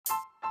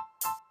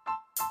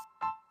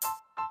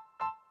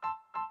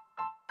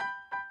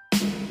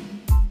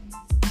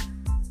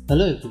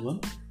Hello everyone,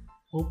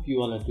 hope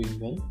you all are doing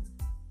well.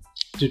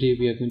 Today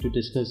we are going to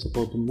discuss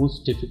about the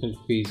most difficult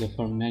phase of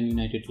our Man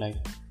United life.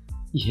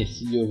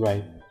 Yes, you're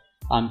right.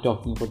 I'm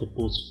talking about the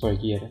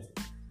post-Fergie era.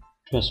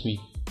 Trust me,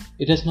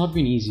 it has not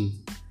been easy.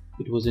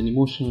 It was an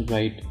emotional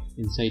ride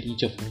inside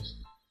each of us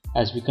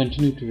as we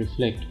continue to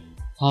reflect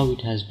how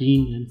it has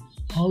been and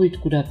how it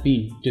could have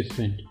been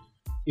different,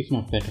 if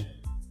not better.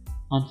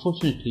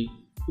 Unfortunately,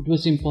 it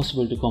was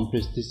impossible to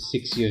compress these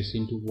 6 years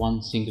into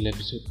one single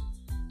episode.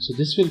 So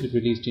this will be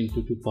released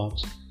into two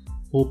parts.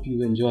 Hope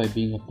you enjoy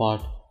being a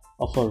part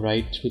of our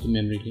ride through the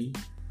memory lane.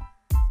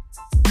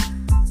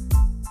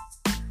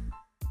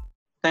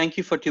 Thank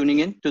you for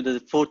tuning in to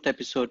the fourth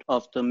episode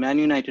of the Man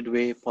United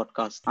Way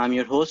podcast. I'm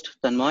your host,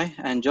 Tanmoy,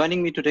 and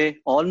joining me today,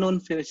 all known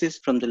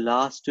faces from the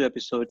last two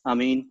episodes,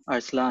 Amin,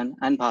 Arslan,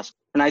 and Bhaskar.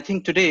 And I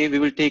think today we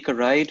will take a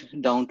ride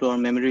down to our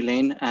memory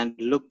lane and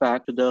look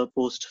back to the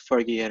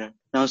post-Fergie era.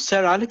 Now,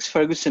 Sir Alex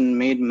Ferguson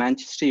made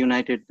Manchester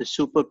United the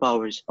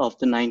superpowers of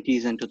the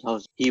 90s and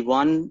 2000s. He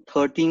won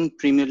 13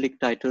 Premier League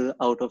titles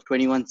out of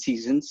 21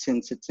 seasons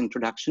since its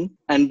introduction.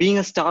 And being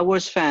a Star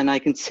Wars fan, I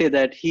can say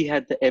that he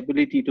had the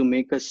ability to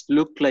make us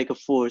look like a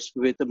force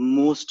with the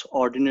most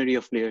ordinary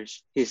of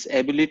players. His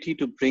ability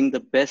to bring the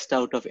best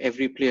out of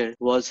every player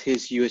was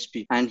his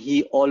USP. And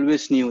he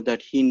always knew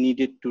that he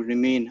needed to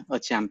remain a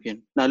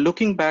champion. Now,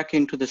 looking back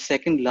into the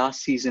second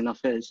last season of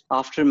his,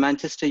 after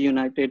Manchester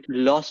United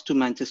lost to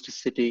Manchester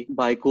City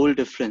by goal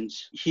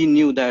difference, he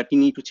knew that he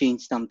needed to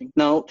change something.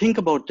 Now, think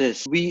about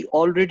this. We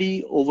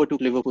already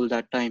overtook Liverpool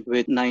that time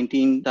with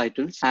 19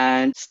 titles,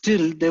 and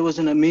still there was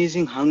an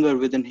amazing hunger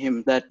within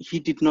him that he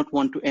did not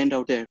want to end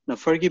out there. Now,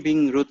 Fergie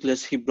being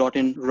ruthless, he brought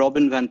in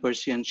Robin Van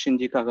Persie and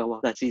Shinji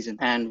Kagawa that season,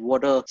 and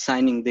what a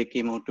signing they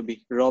came out to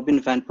be. Robin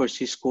Van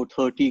Persie scored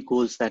 30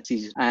 goals that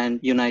season, and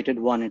United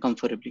won it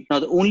comfortably. Now,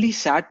 the only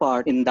sad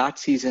part in that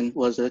season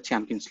was the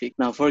Champions League.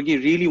 Now,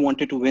 Fergie really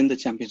wanted to win the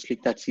Champions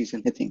League that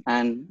season, I think,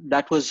 and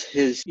that was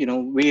his,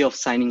 way of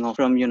signing off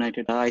from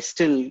United. I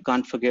still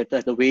can't forget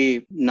that the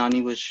way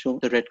Nani was shown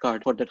the red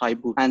card for that high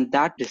boot, and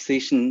that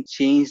decision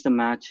changed the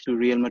match to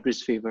Real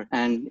Madrid's favor.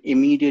 And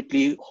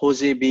immediately,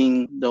 Jose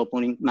being the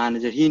opponent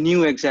manager, he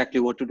knew exactly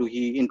what to do.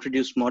 He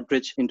introduced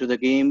Modric into the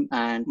game,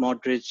 and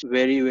Modric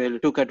very well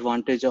took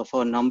advantage of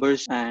our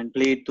numbers and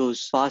played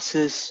those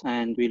passes,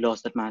 and we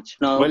lost that match.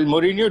 Now, well,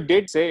 Mourinho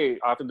did say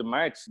after the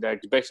match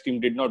that the best team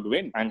did not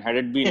win, and had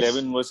it been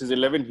 11 versus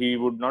 11, he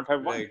would not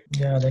have won. Right.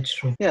 Yeah, that's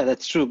true. Yeah,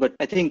 that's true. But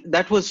I think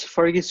that was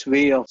Fergie's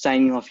way of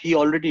signing off. He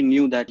already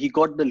knew that he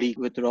got the league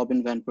with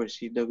Robin Van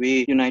Persie. The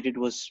way United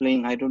was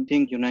playing, I don't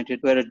think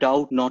United were a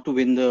doubt not to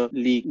win the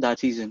league that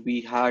season.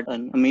 We had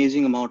an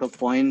amazing amount of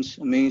points,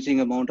 amazing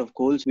amount of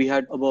goals. We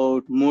had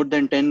about more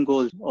than 10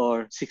 goals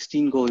or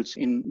 16 goals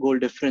in goal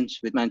difference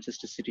with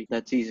Manchester City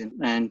that season.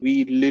 And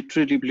we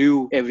literally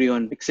blew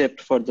everyone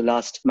except for the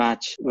last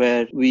match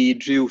where we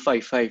drew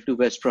 5-5 to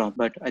West Brom.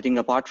 But I think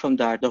apart from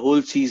that, the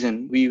whole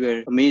season, we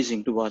were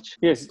amazing to watch.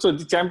 Yes, so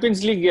the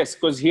Champions League, yes,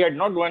 because he had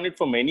not won it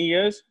for many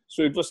years.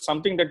 So it was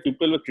something that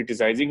people were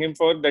criticizing him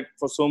for, that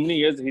for so many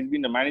years he's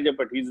been a manager,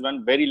 but he's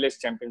won very less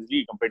Champions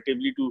League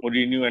comparatively to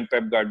Mourinho and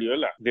Pep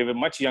Guardiola. They were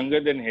much younger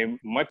than him,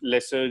 much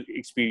lesser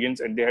experience,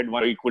 and they had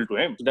one equal to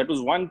him. So that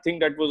was one thing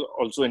that was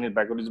also in his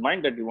back of his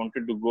mind, that he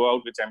wanted to go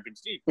out with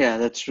Champions League. Yeah,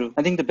 that's true.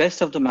 I think the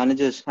best of the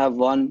managers have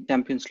won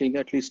Champions League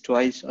at least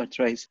twice or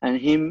thrice, and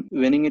him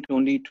winning it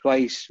only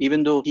twice,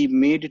 even though he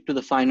made it to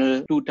the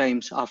final 2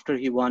 times after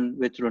he won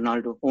with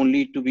Ronaldo,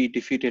 only to be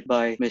defeated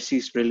by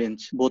Messi's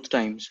brilliance both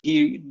times.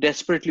 He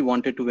desperately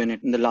wanted to win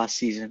it in the last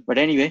season. But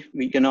anyway,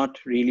 we cannot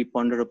really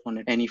ponder upon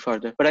it any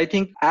further. But I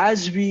think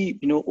as we,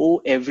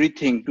 owe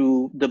everything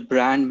to the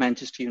brand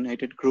Manchester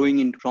United growing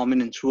in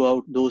prominence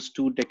throughout those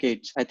 2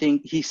 decades, I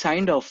think he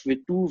signed off with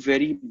 2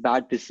 very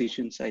bad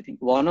decisions, I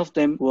think. One of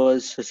them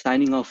was the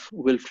signing of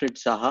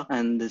Wilfried Zaha,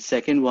 and the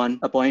second one,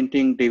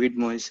 appointing David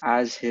Moyes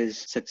as his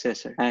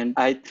successor. And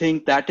I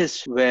think that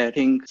is where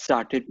things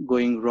started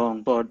going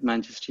wrong for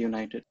Manchester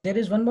United. There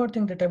is one more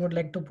thing that I would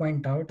like to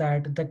point out,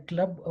 that the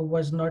club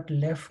was not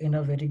left in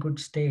a very good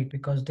state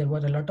because there were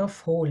a lot of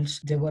holes.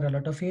 There were a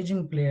lot of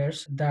aging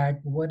players that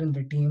were in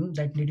the team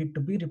that needed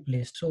to be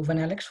replaced. So when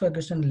Alex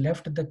Ferguson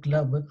left the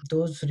club,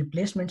 those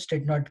replacements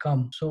did not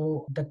come.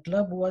 So the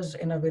club was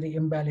in a very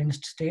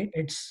imbalanced state.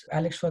 It's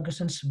Alex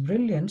Ferguson's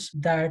brilliance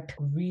that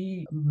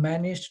we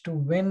managed to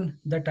win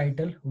the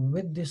title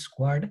with this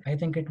squad. I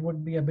think it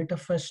would be a bit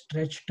of a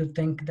stretch to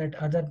think that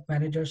other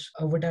managers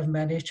would have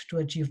managed to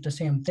achieve the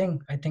same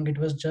thing. I think it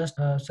was just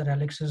Sir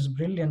Alex's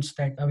brilliance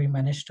that we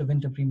managed to win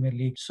the Premier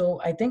League. So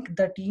I think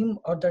the team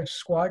or the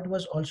squad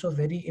was also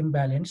very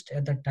imbalanced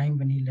at the time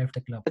when he left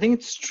the club. I think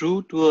it's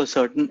true to a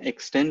certain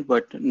extent,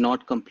 but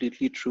not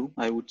completely true,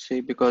 I would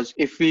say, because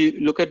if we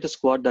look at the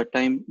squad that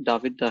time,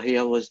 David De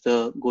Gea was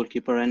the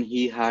goalkeeper and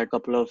he had a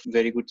couple of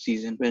very good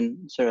seasons when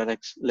Sir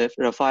Alex left.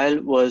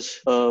 Rafael was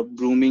a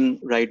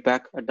blooming right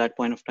back at that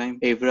point of time.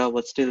 Evra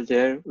was still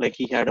there, like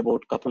he had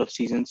about a couple of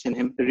seasons in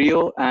him.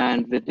 Rio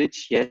and Vidic,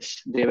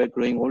 yes, they were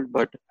growing old,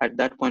 but at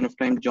that point of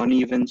time,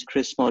 Johnny Evans,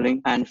 Chris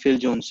Smalling and Phil Phil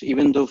Jones.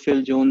 Even though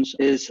Phil Jones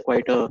is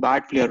quite a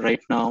bad player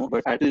right now,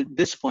 but at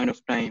this point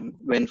of time,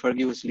 when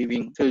Fergie was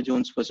leaving, Phil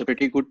Jones was a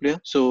pretty good player.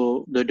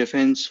 So the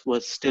defense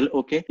was still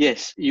okay.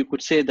 Yes, you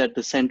could say that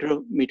the center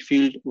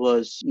midfield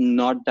was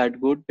not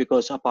that good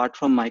because apart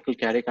from Michael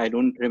Carrick, I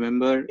don't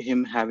remember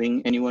him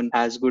having anyone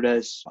as good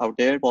as out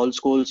there. Paul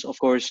Scholes, of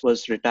course,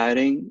 was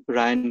retiring.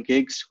 Ryan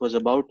Giggs was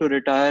about to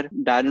retire.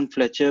 Darren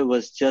Fletcher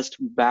was just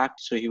back,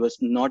 so he was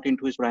not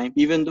into his prime,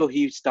 even though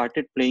he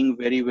started playing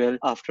very well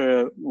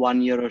after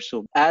 1 year or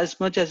so. As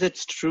much as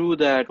it's true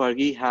that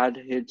Fergie had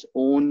his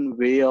own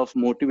way of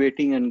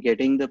motivating and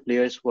getting the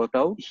players worked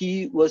out,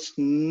 he was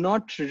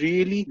not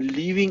really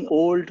leaving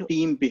old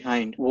team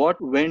behind.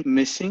 What went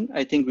missing,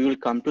 I think we will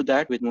come to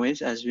that with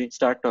Moyes as we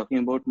start talking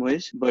about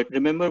Moyes. But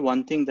remember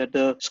one thing, that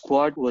the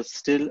squad was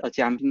still a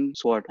champion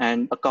squad,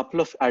 and a couple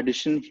of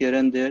additions here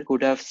and there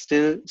could have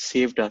still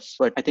saved us.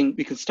 But I think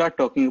we can start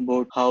talking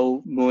about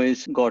how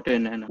Moyes got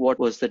in and what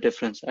was the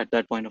difference at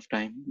that point of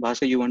time.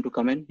 Bhaskar, you want to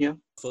come in here?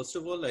 First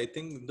of all, I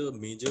think the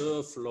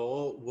major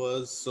flaw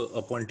was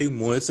appointing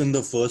Moyes in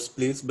the first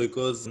place,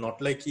 because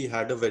not like he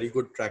had a very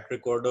good track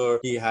record or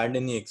he had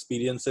any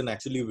experience in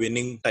actually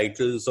winning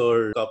titles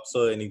or cups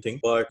or anything.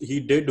 But he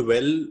did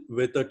well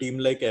with a team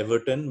like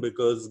Everton,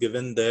 because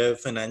given their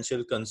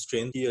financial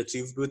constraints, he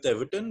achieved with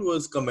Everton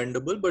was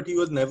commendable, but he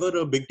was never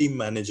a big team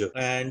manager.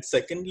 And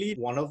secondly,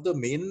 one of the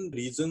main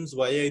reasons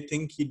why I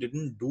think he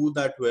didn't do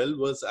that well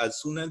was as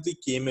soon as he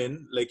came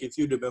in, like if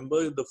you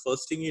remember, the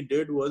first thing he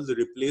did was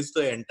replace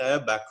the entire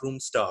backroom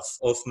staff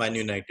of Man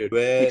United,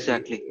 where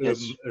Exactly,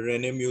 yes.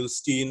 Rene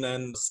Mulstein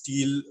and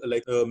Steele,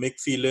 like Mick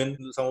Phelan,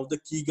 some of the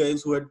key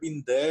guys who had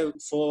been there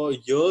for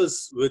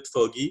years with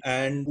Fergie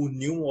and who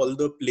knew all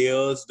the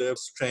players, their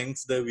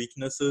strengths, their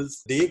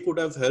weaknesses, they could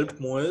have helped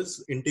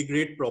Moyes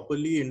integrate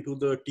properly into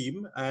the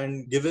team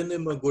and given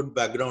him a good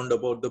background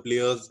about the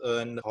players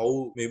and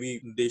how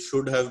maybe they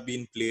should have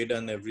been played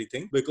and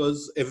everything,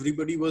 because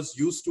everybody was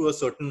used to a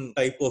certain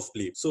type of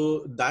play.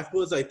 So that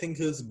was, I think,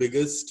 his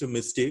biggest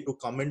mistake, to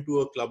come into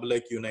a club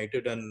like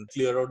United and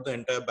clear out the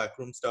entire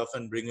backroom staff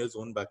and bring his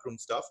own backroom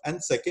staff.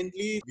 And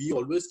secondly, we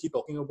always keep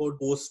talking about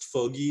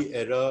post-Fergie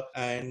era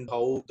and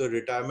how the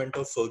retirement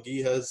of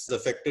Fergie has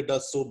affected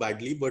us so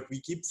badly, but we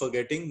keep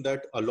forgetting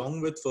that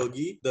along with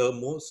Fergie, the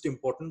most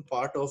important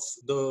part of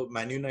the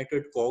Man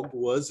United cog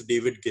was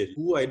David Gill,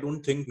 who I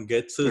don't think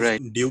gets his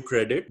due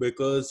credit,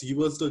 because he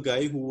was the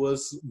guy who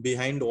was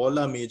behind all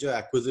our major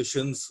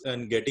acquisitions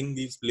and getting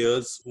these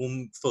players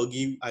whom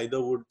Fergie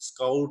either would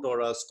scout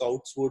or our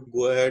scouts would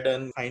go ahead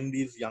and find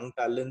these young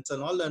talents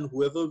and all, and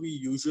whoever we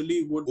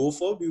usually would go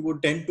for, we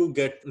would tend to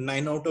get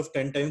 9 out of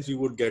 10 times we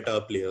would get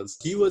our players.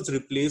 He was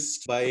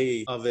replaced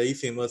by a very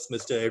famous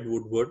Mr. Ed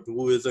Woodward,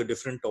 who is a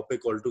different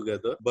topic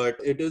altogether. But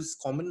it is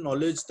common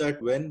knowledge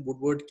that when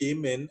Woodward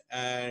came in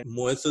and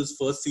Moyes'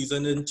 first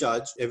season in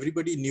charge,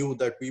 everybody knew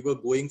that we were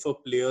going for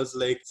players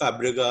like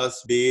Fabregas,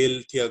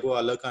 Bale, Thiago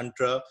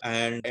Alcantara,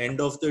 and end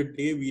of the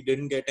day, we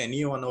didn't get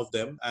any one of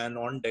them. And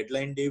on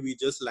deadline day, we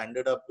just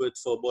landed up with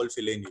Football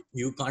Fellaini.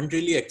 You can't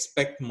really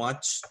expect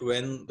much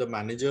when the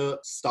manager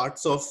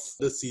starts off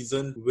the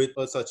season with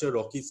such a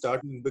rocky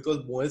start, because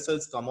Moyes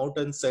has come out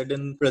and said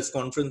in press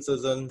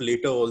conferences and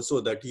later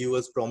also that he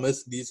was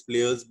promised these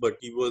players, but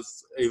he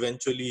was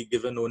eventually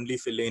given only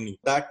Fellaini.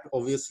 That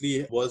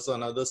obviously was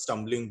another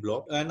stumbling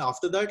block. And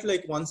after that,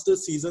 like once the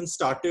season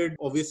started,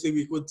 obviously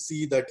we could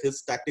see that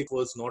his tactic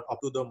was not up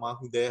to the mark.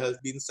 There has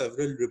been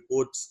several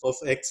reports of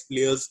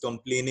ex-players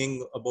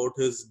complaining about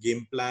his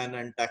game plan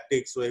and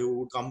tactics, where he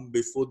would come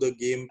before the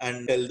game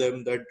and tell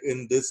them that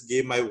in this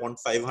game I want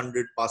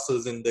 500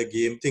 passes in the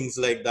game, things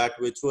like that,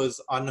 which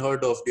was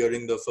unheard of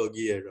during the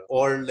Fergie era.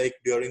 Or like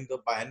during the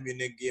Bayern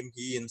Munich game,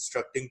 he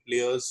instructing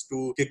players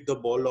to kick the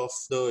ball off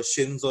the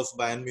shins of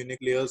Bayern Munich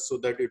players so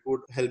that it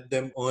would help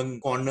them earn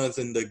corners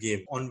in the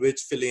game, on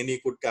which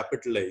Fellaini could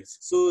capitalize.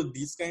 So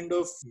these kind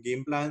of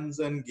game plans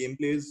and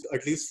gameplays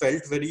at least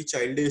felt very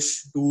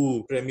childish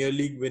to Premier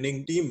League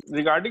winning team.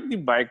 Regarding the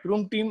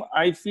backroom team,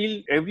 I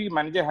feel every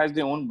manager has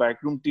their own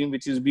backroom team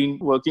which has been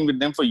working with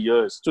them for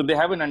years. So they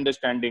have an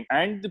understanding.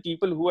 And the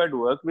people who had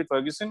worked with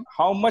Ferguson,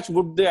 how much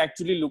would they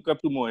actually look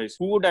up to Moyes?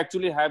 Who would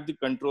actually have the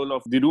control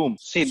of the room?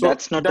 See, so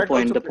that's not the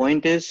point. The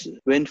point is,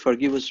 when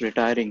Fergie was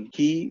retiring,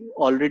 he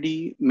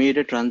already made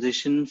a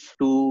transition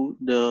to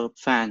the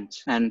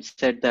fans and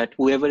said that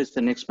whoever is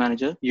the next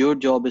manager, your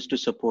job is to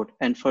support.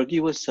 And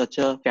Fergie was such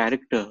a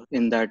character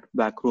in that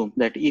backroom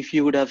that if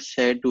he would have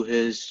said to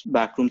his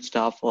backroom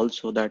staff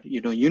also that,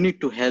 you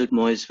need to help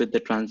Moyes with the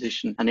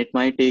transition, and it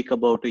might take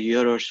about a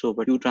year or so,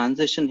 but you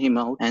transition him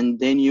out and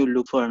then you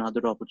look for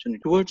another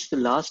opportunity. Towards the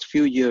last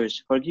few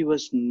years, Fergie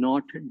was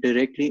not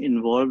directly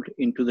involved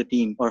into the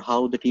team or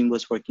how the team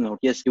was working out.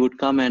 Yes, he would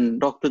come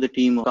and talk to the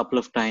team a couple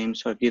of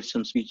times or give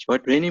some speech.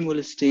 But Rene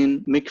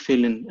Mulstein, Mick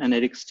Phelan and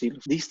Eric Steele,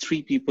 these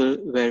three people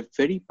were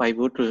very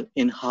pivotal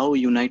in how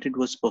United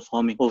was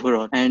performing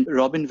overall. And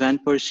Robin Van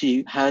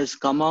Persie has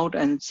come out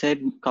and said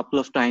a couple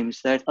of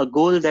times that a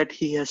goal that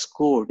he has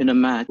scored in a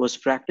match was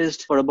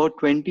practiced for about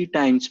 20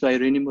 times by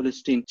Rene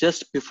Mulstein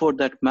just before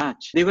that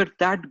match. They were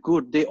that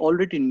good. They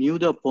already knew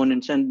the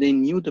opponents and they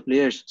knew the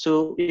players.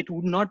 So it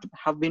would not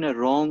have been a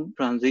wrong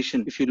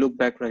transition if you look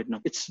back right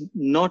now. It's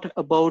not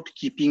about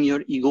keeping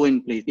your ego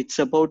in place. It's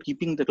about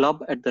keeping the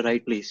club at the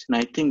right place. And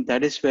I think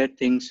that is where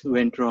things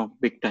went wrong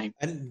big time.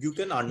 And you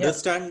can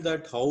understand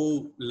that how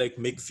like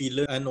Mick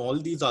Phelan and all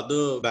these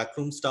other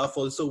backroom staff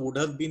also would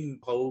have been,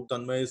 how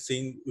Tanmay is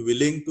saying,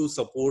 willing to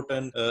support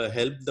and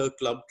help the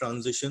club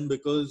transition,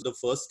 because the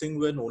first thing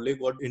when Ole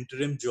got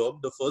interim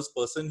job, the first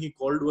person he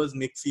called was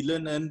Mick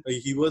Phelan, and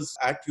he was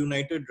at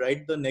United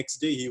right the next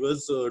day. He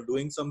was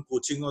doing some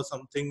coaching or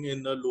something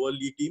in a lower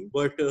league team,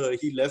 but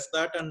he left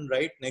that and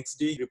right next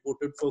day he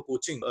reported for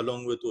coaching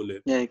along with Ole.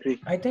 Yeah, I agree.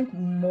 I think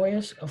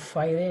Moyes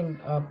firing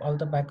all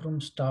the backroom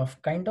staff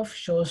kind of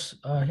shows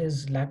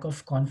his lack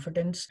of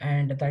confidence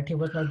and that he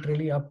was not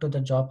really up to the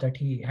job that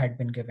he had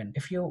been given.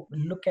 If you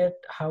look at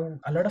how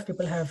a lot of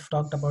people have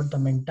talked about the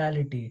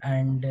mentality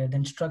and the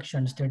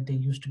instructions that they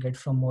used to get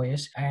from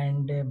Moyes,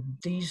 and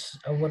these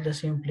were the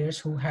same players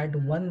who had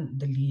won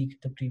the league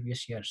the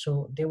previous year.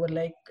 So they were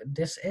like,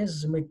 this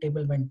is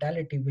mid-table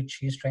mentality which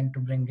he's trying to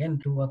bring in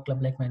to a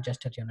club like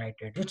Manchester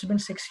United. It's been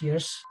 6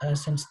 years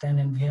since then,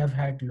 and we have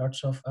had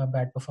lots of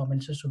bad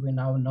performances, so we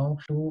now know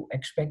to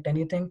expect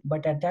anything.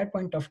 But at that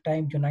point of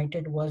time,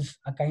 United was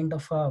a kind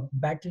of a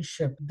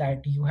battleship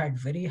that you had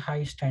very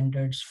high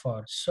standards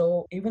for.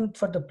 So even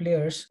for the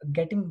players,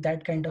 getting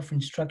that kind of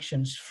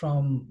instructions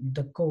from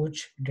the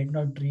coach did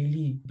not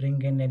really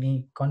bring in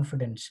any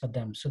confidence for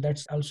them. So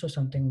that's also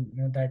something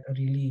that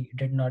really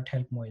did not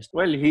help Moyes.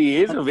 Well, he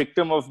is a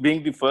victim of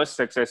being the first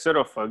successor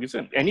of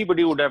Ferguson.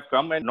 Anybody would have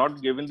come and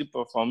not given the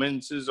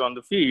performances on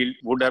the field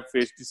would have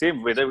faced the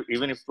same, whether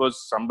even if it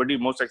was somebody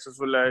more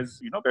successful as,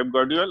 Pep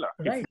Guardiola.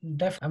 Right.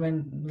 I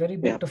mean, very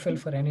big to fill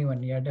for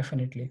anyone. Yeah,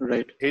 definitely.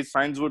 Right. His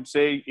fans would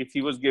say if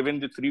he was given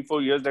the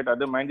 3-4 years that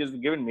other managers were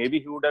given, maybe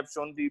he would have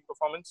shown the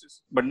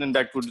performances. But then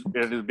that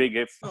is a big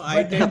if. No,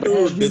 I tend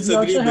to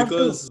disagree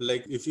because,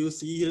 like, if you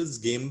see his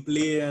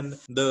gameplay and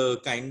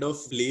the kind of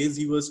plays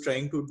he was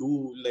trying to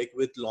do, like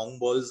with long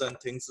balls and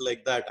things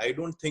like that, I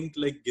don't think,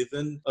 like,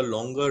 given a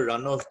longer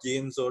run of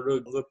games or a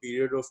longer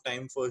period of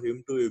time for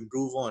him to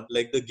improve on,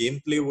 like, the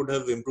gameplay would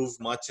have improved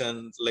much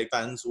and, like,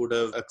 fans would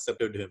have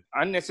accepted him.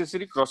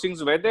 Unnecessary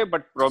crossings were there,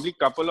 but probably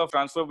couple of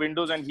transfer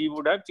windows and he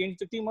would have changed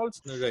the team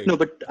also. Right. No,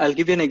 but I'll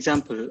give you an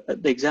example.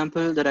 The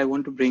example that I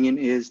want to bring in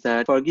is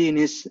that Fergie in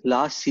his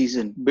last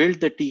season built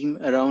the team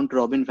around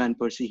Robin Van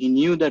Persie. He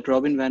knew that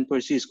Robin Van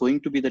Persie is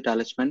going to be the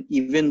talisman,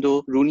 even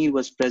though Rooney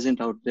was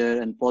present out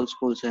there and Paul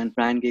Scholes and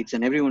Ryan Giggs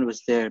and everyone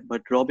was there.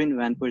 But Robin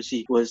Van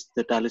Persie was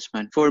the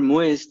talisman. For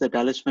Moyes, the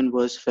talisman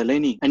was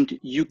Fellaini. And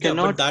you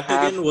cannot but that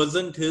again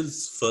wasn't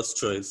his first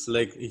choice.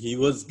 Like, he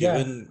was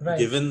given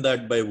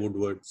that by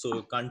Woodward.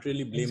 So can't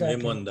really blame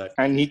him on that.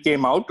 And he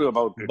came out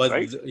about it, but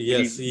right?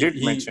 Yes, he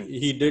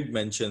did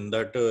mention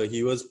that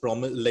he was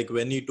promised, like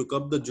when he took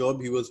up the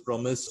job, he was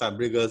promised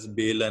Fabregas,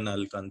 Bale and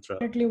Alcantara.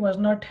 Definitely was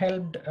not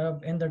helped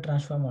in the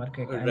transfer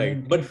market. I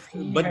mean, but if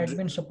he had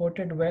been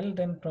supported well,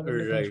 then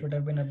probably things would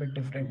have been a bit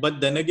different. But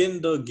then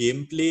again, the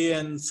gameplay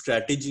and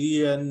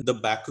strategy and the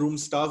backroom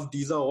staff,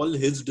 these are all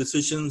his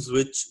decisions,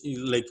 which,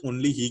 like,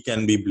 only he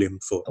can be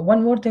blamed for.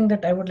 One more thing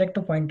that I would like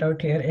to point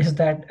out here is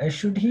that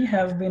should he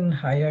have been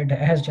hired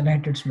as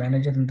United's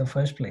manager in the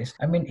first place?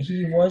 I mean,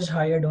 he was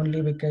hired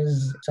only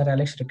because Sir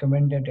Alex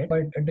recommended it.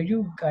 But do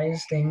you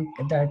guys think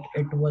that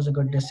it was a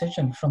good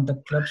decision from the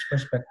club's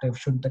perspective?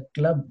 Should the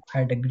club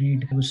had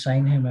agreed to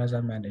sign him as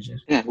a manager?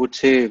 Yeah, I would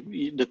say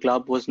the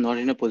club was not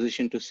in a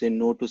position to say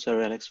no to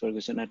Sir Alex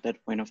Ferguson at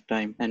that point of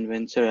time. And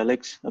when Sir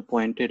Alex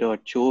appointed or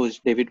chose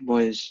David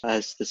Moyes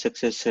as the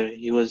successor,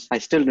 I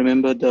still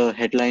remember the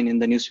headline in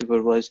the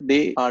newspaper was,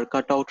 they are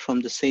cut out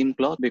from the same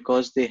cloth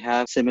because they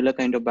have similar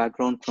kind of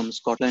background from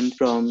Scotland,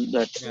 from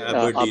that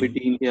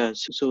Aberdeen.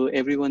 Yes. So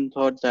everyone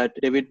thought that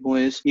David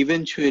Moyes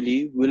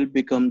eventually will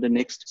become the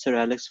next Sir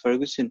Alex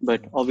Ferguson,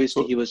 but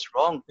obviously he was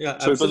wrong. Yeah,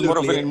 so it was more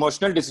of an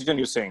emotional decision,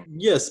 you're saying?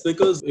 Yes,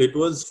 because it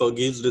was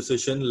Fergie's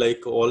decision,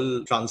 like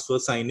all transfer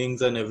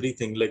signings and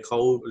everything, like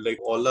how, like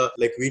all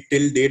like we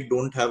till date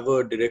don't have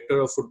a director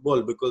of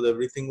football because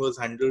everything was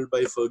handled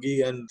by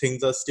Fergie and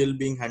things are still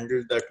being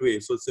handled that way.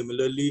 So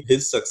similarly,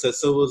 his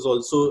successor was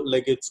also,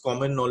 like, it's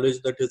common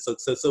knowledge that his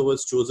successor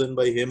was chosen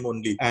by him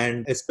only,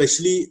 and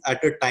especially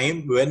at a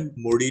time when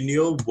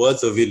Mourinho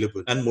was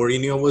available and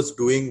Mourinho was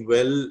doing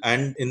well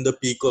and in the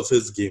peak of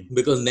his game,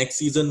 because next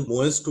season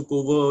Moyes took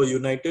over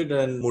United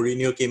and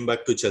Mourinho came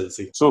back to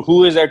Chelsea. So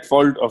who is at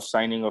fault of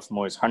signing of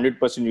Moyes?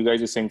 100% you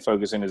guys are saying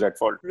Ferguson is at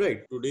fault.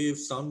 Right. Today, if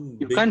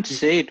you can't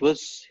say it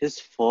was his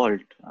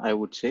fault, I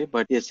would say,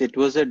 but yes, it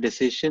was a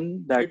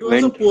decision that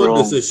went wrong. It was a poor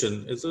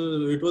decision.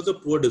 It was a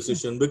poor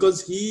decision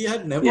because he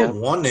had never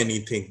won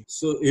anything.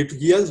 So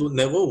he has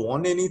never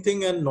won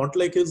anything, and not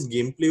like his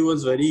gameplay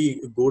was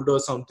very good or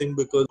something,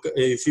 because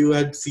if you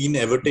had seen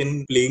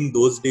Everton playing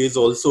those days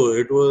also,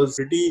 it was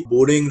pretty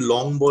boring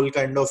long ball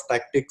kind of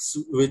tactics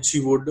which he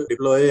would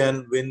deploy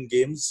and win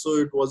games. So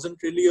it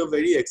wasn't really a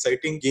very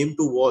exciting game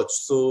to watch.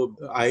 So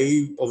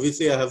I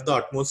have the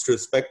utmost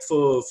respect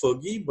for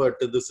Fergie, but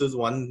this is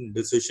one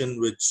decision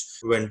which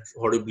went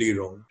horribly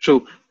wrong.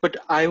 True. But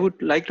I would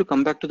like to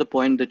come back to the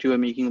point that you were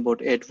making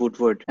about Ed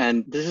Woodward.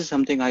 And this is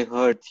something I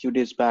heard a few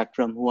days back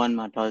from Juan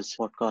Mata's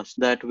podcast,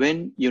 that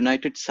when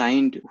United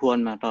signed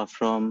Juan Mata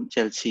from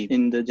Chelsea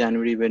in the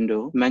January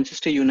window,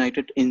 Manchester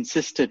United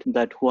insisted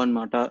that Juan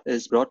Mata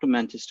is brought to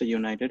Manchester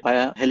United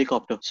via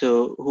helicopter.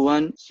 So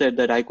Juan said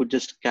that I could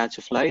just catch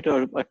a flight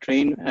or a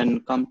train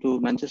and come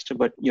to Manchester,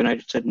 but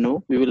United said,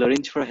 no, we will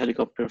arrange for a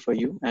helicopter for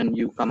you and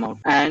you come out.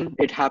 And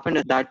it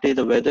happened that day,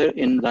 the weather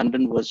in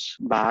London was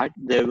bad.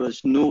 There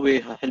was no way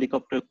a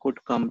helicopter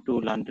could come to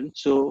London.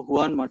 So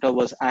Juan Mata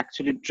was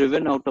actually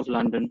driven out of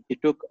London. He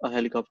took a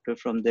helicopter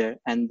from there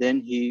and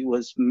then he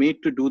was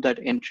made to do that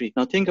entry.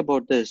 Now think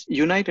about this.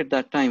 United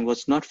that time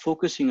was not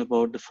focusing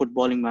about the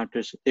footballing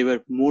matters. They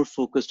were more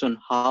focused on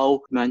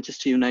how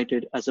Manchester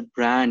United as a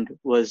brand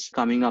was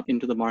coming up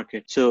into the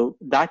market. So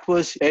that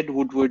was Ed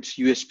Woodward's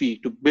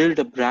USP, to build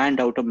a brand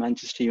out of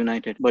Manchester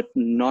United, but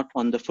not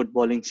on the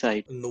footballing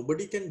side.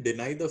 Nobody can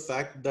deny the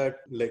fact that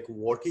like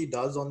what he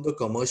does on the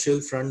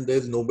commercial front,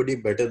 there's nobody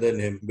better than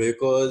him,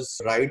 because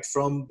right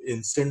from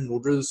instant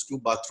noodles to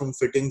bathroom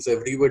fittings,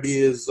 everybody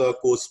is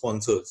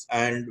co-sponsors.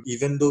 And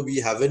even though we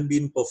haven't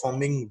been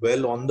performing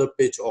well on the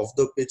pitch, off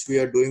the pitch we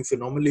are doing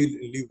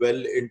phenomenally well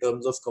in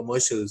terms of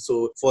commercials.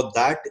 So for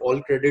that,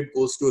 all credit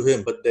goes to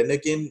him. But then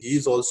again,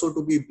 he's also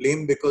to be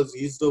blamed because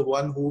he's the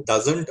one who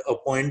doesn't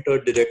appoint a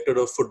director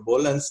of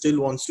football and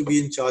still wants to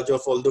be in charge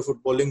of all the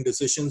footballing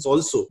decisions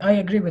also. I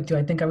agree with you.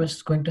 I think I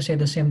was going to say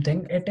the same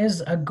thing. It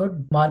is a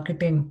good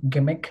marketing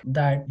gimmick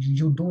that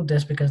you do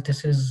this because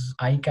this is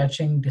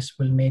eye-catching. This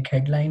will make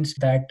headlines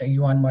that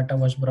Juan Mata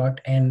was brought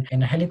in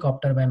a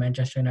helicopter by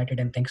Manchester United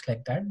and things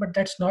like that. But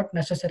that's not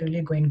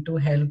necessarily going to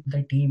help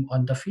the team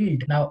on the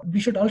field. Now, we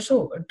should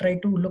also try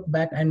to look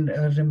back and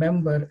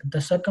remember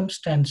the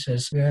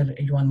circumstances where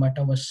Juan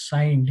Mata was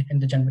signed in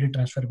the January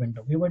transfer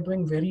window. We were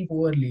doing very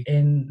poorly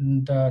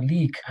in the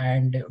league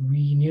and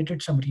we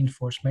needed some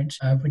reinforcements.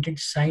 We did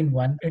sign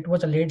one. It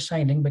was a late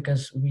signing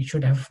because we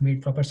should have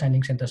made proper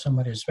signings in the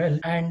summer as well.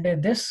 And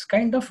this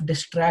kind of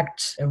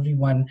distracts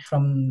everyone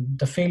from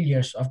the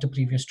failures of the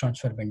previous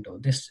transfer window.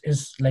 This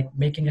is like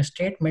making a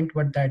statement,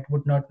 but that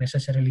would not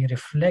necessarily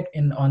reflect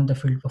in on the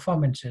field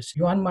performances.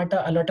 Juan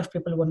Mata, a lot of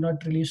people were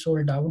not really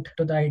sold out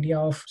to the idea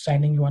of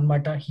signing Juan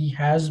Mata. He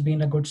has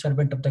been a good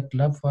servant of the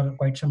club for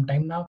quite some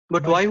time now.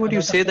 But why would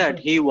you say that?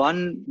 He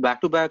won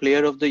back-to-back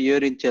Player of the Year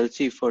in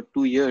Chelsea for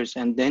 2 years,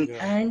 and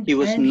then he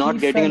was not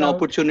getting an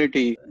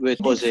opportunity with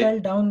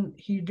Jose.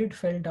 He did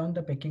fell down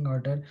the pecking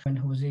order when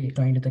Jose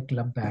joined the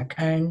club back,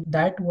 and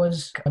that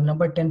was a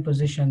number 10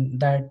 position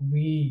that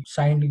we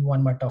signed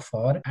Juan Mata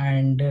for.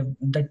 And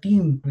the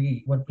team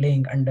we were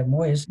playing under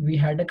Moyes, we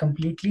had a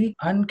completely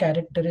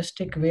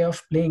uncharacteristic way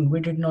of playing. We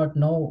did not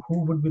know who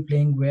would be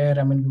playing where.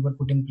 I mean, we were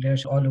putting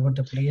players all over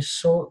the place.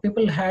 So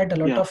people had a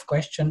lot of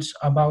questions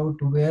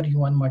about where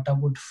Juan Mata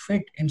would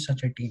fit in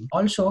such a team.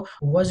 Also,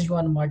 was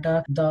Juan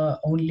Mata the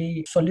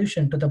only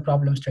solution to the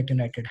problems that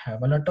United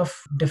have? A lot of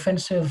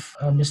defensive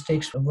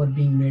mistakes were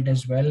being made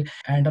as well,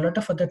 and a lot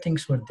of other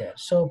things were there.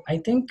 So I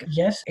think,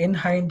 yes, in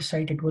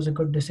hindsight, it was a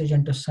good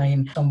decision to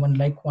sign someone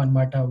like Juan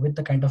Mata with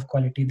the kind of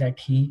quality that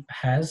he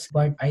has.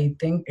 But I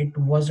think it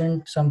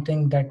wasn't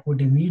something that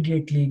would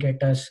immediately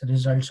get us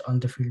results on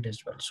the field as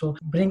well. So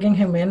bringing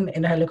him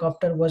in a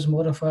helicopter was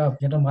more of a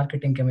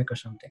marketing gimmick or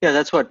something. Yeah,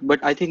 that's what.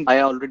 But I think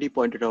I already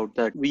pointed out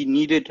that we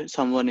needed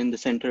someone in the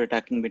center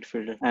attacking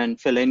midfielder, and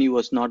Fellaini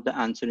was not the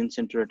answer in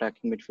center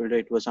attacking midfielder.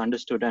 It was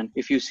understood. And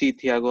if you see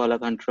Thiago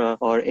Alcantara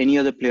or any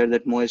other player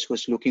that Moyes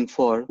was looking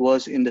for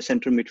was in the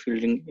center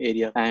midfielding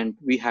area, and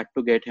we had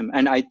to get him.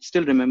 And I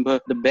still remember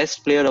the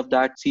best player of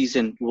that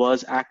season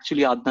was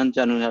actually Adnan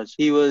Januzaj.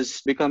 He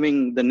was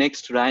becoming the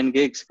next Ryan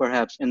Giggs,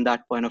 perhaps, in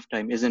that point of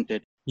time, isn't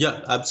it?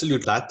 Yeah,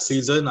 absolutely. That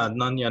season,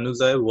 Adnan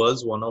Januzaj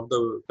was one of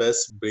the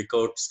best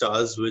breakout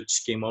stars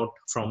which came out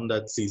from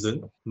that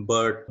season.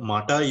 But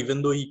Mata,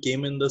 even though he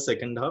came in the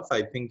second half,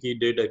 I think he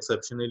did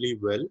exceptionally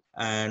well.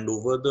 And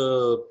over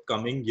the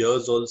coming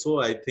years also,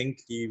 I think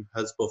he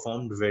has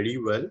performed very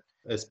well,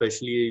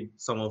 especially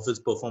some of his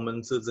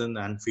performances in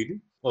Anfield.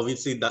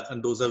 Obviously,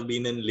 those have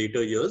been in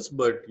later years,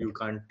 but you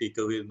can't take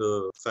away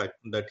the fact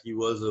that he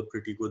was a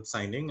pretty good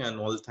signing, and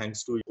all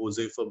thanks to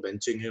Jose for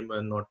benching him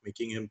and not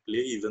making him play,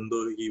 even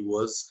though he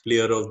was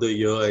Player of the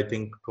Year, I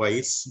think,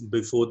 twice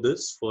before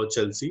this for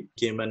Chelsea.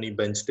 Came and he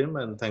benched him,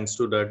 and thanks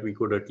to that, we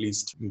could at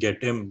least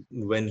get him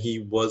when he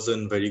was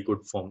in very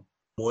good form.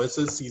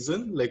 Moyes'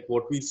 season, like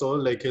what we saw,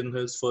 like in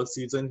his first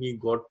season, he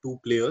got two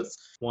players.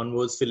 One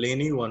was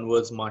Fellaini, one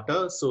was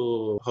Mata.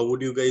 So how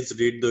would you guys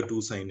rate the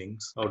two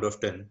signings out of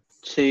 10?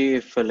 Say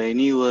if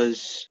Fellaini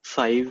was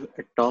 5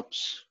 at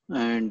tops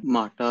and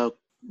Mata,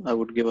 I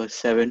would give a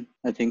 7,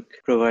 I think,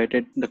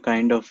 provided the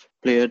kind of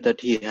player that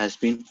he has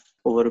been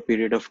over a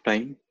period of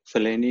time.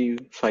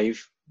 Fellaini,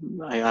 5.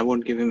 I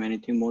won't give him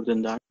anything more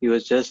than that. He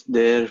was just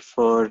there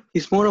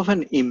he's more of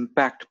an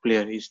impact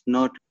player. He's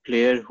not a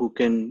player who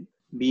can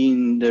be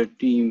in the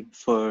team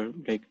for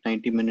like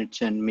 90 minutes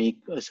and make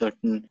a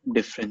certain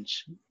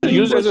difference.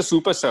 Used as a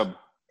super sub.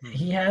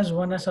 He has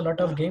won us a lot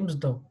of games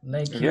though.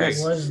 Like he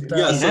Yes. was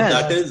Yeah, He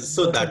the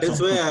so has. that perfect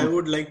is one. why I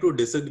would like to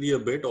disagree a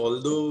bit.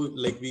 Although,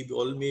 like, we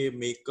all may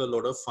make a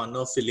lot of fun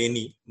of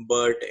Fellaini,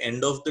 but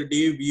end of the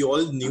day, we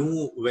all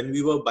knew when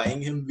we were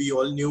buying him, we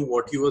all knew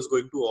what he was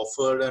going to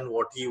offer and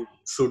what he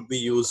should be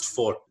used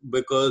for.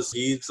 Because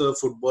he's a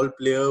football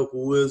player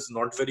who is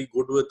not very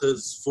good with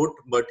his foot,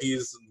 but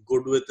he's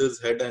good with his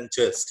head and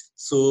chest.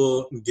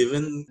 So,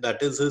 given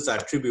that is his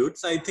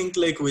attributes, I think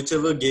like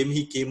whichever game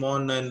he came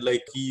on and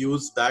like he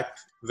used that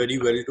very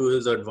well to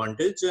his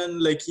advantage.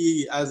 And like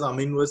he, as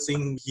Amin was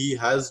saying, he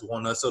has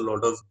won us a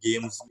lot of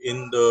games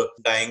in the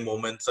dying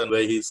moments and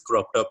where he's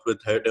cropped up with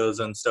headers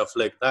and stuff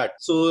like that.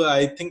 So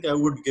I think I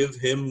would give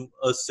him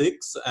a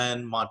 6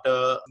 and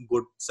Mata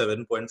good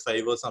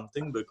 7.5 or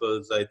something,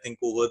 because I think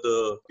over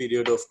the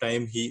period of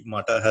time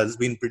Mata has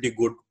been pretty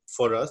good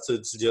for us.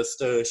 It's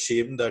just a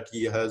shame that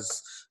he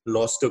has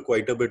lost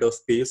quite a bit of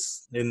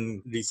pace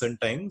in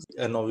recent times,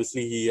 and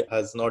obviously he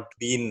has not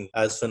been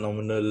as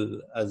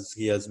phenomenal as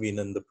he has been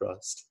in the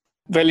past.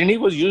 Fellaini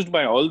was used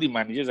by all the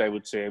managers, I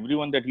would say.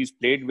 Everyone that he's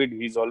played with,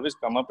 he's always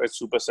come up as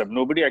super sub.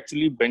 Nobody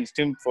actually benched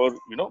him for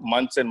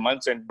months and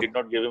months and did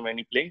not give him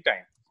any playing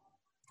time.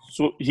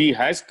 So he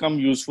has come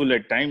useful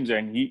at times,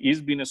 and he is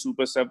been a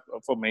super sub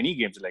for many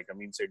games. Like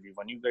Amin said, he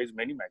won you guys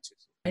many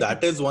matches.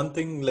 That is one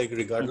thing, like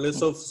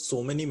regardless of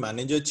so many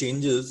manager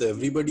changes,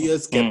 everybody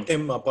has kept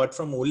him. Apart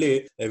from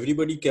Ole,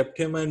 everybody kept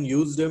him and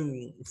used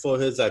him for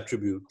his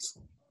attributes.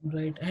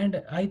 Right,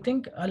 and I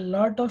think a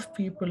lot of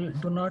people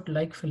do not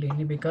like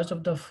Fellaini because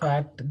of the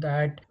fact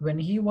that when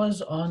he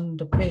was on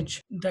the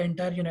pitch, the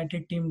entire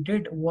United team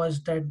did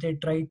was that they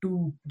try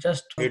to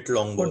just Hit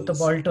long put the balls.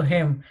 ball to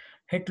him,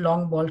 hit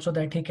long ball so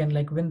that he can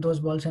like win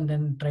those balls and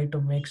then try to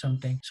make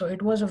something. So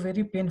it was a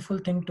very painful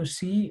thing to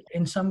see.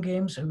 In some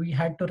games, we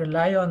had to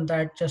rely on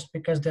that just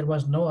because there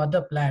was no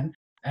other plan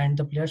and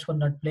the players were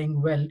not playing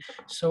well.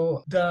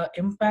 So the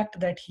impact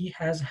that he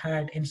has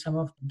had in some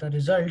of the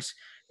results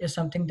is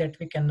something that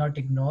we cannot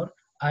ignore.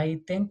 I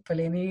think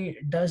Fellaini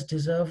does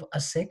deserve a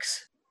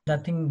 6,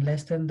 nothing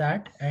less than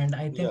that. And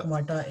I think Yeah.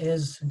 Mata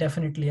is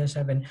definitely a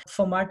 7.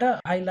 For Mata,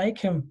 I like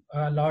him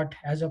a lot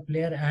as a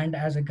player and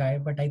as a guy,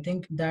 but I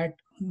think that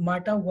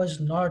Mata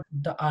was not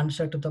the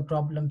answer to the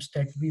problems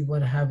that we were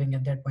having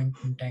at that point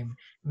in time.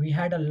 We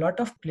had a lot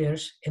of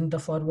players in the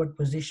forward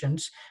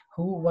positions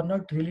who were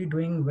not really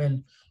doing well.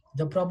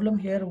 The problem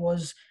here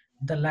was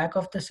the lack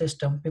of the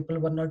system. People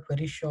were not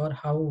very sure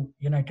how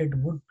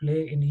United would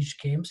play in each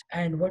games,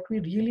 and what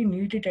we really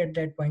needed at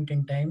that point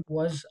in time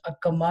was a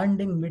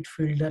commanding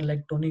midfielder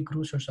like Tony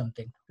Cruz or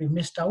something. We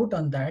missed out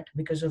on that,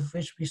 because of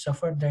which we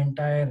suffered the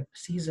entire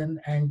season,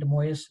 and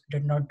Moyes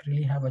did not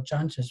really have a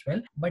chance as well.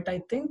 But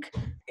I think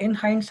in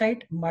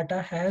hindsight,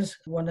 Mata has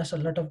won us a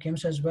lot of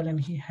games as well, and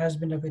he has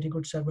been a very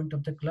good servant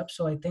of the club.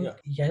 So I think, Yeah.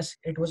 yes,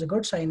 it was a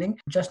good signing,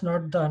 just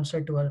not the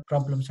answer to our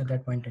problems at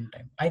that point in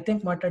time. I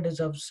think Mata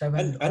deserves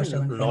 7 or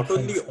And not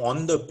only 7.5.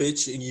 on the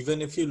pitch,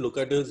 even if you look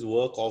at his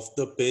work off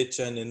the pitch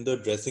and in the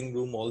dressing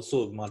room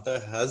also, Mata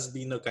has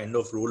been a kind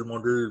of role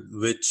model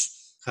which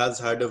has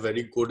had a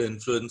very good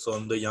influence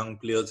on the young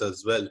players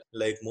as well.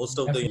 Like most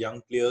of the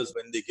young players,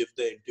 when they give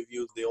their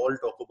interviews, they all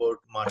talk about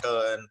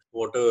Mata and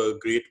what a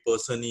great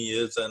person he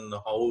is and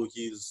how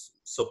he's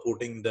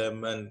supporting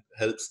them and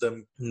helps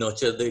them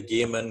nurture their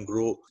game and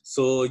grow.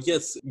 So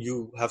yes,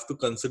 you have to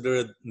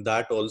consider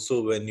that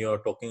also when you're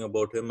talking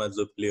about him as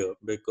a player,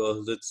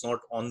 because it's not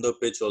on the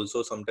pitch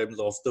also, sometimes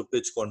off the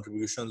pitch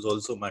contributions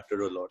also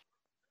matter a lot.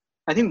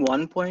 I think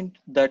one point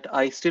that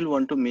I still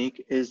want to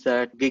make is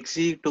that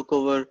Giggsy took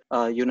over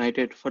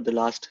United for the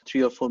last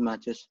 3 or 4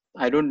 matches.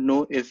 I don't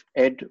know if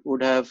Ed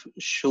would have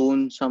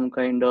shown some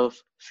kind of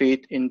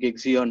faith in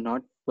Giggsy or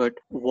not, but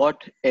what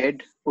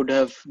Ed would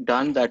have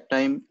done that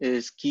time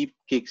is keep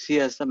Giggsy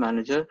as the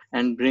manager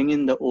and bring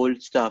in the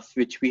old stuff,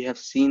 which we have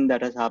seen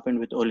that has happened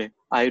with Ole.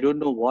 I don't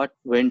know what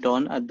went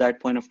on at that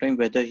point of time,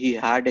 whether he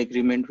had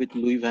agreement with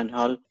Louis van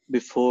Gaal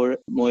before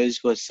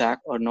Moyes was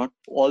sacked or not.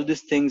 All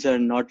these things are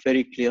not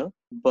very clear,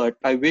 but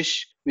I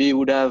wish we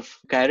would have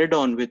carried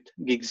on with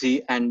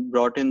Giggsy and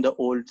brought in the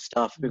old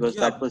stuff, because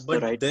Yeah, that was the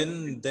but right.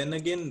 then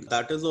again,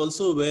 that is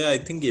also where I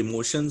think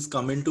emotions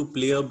come into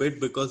play a bit,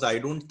 because I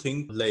don't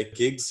think like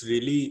Giggs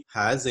really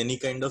has any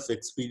kind of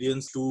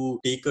experience to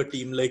take a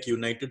team like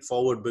United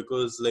forward.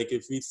 Because like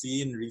if we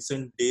see in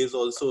recent days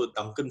also,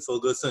 Duncan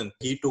Ferguson,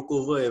 he took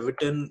over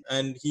Everton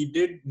and he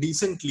did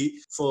decently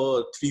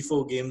for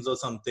 3-4 games or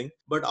something.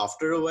 But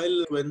after a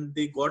while, when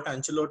they got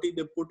Ancelotti,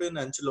 they put in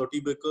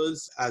Ancelotti,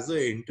 because as an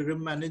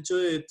interim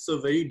manager, it's a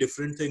very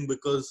different thing,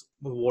 because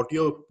what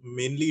you're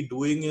mainly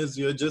doing is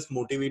you're just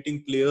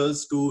motivating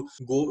players to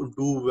go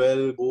do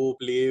well, go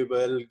play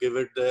well, give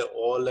it their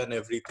all and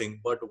everything.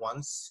 But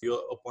once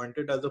you're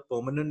appointed as a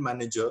permanent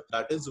manager,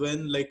 that is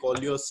when like all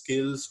your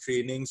skills,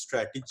 training,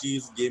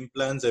 strategies, game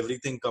plans,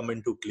 everything come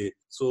into play.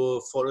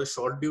 So for a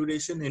short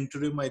duration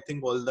interim, I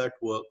think all that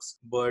works.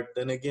 But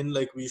then again,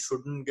 like we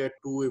shouldn't get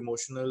too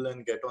emotional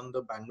and get on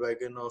the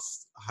bandwagon of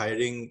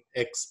hiring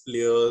ex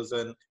players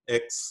and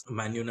ex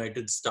Man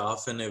United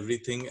staff and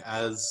everything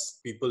as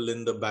people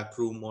in the back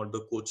room or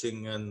the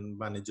coaching and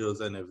managers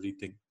and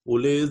everything.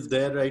 Ole is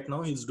there right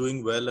now. He's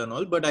doing well and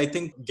all. But I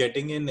think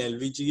getting in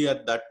LVG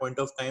at that point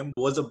of time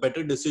was a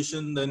better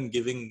decision than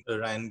giving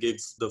Ryan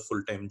Giggs the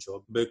full-time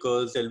job.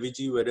 Because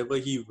LVG, wherever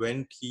he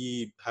went,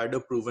 he had a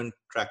proven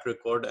track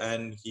record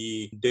and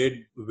he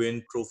did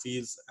win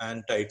trophies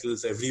and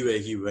titles everywhere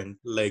he went,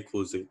 like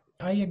Jose.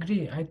 I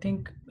agree. I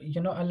think,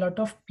 a lot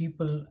of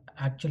people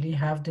actually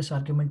have this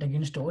argument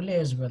against Ole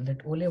as well,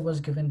 that Ole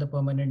was given the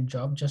permanent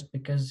job just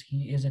because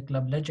he is a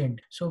club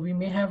legend. So we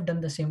may have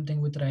done the same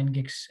thing with Ryan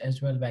Giggs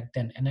as well back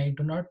then. And I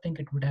do not think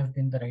it would have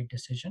been the right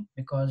decision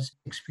because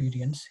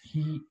experience,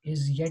 he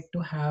is yet to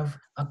have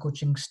a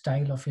coaching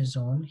style of his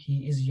own.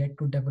 He is yet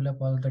to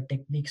develop all the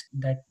techniques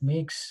that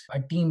makes a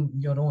team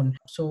your own.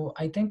 So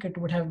I think it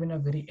would have been a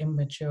very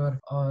immature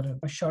or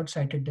a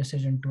short-sighted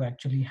decision to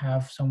actually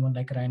have someone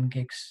like Ryan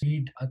Giggs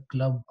lead a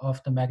club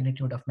of the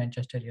magnitude of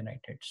Manchester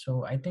United.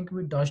 So I think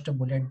we dodged a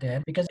bullet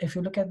there, because if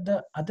you look at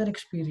the other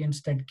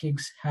experience that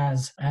Giggs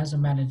has as a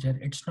manager,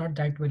 it's not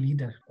that well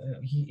either.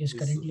 He is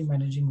currently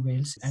managing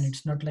Wales, and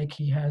it's not like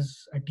he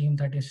has a team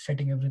that is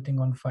setting everything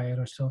on fire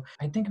or so.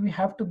 I think we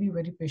have to be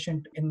very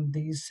patient in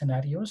these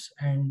scenarios.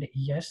 And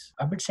yes,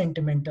 a bit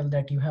sentimental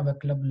that you have a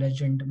club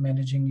legend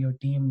managing your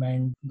team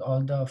and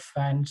all the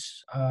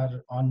fans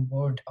are on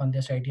board on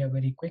this idea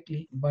very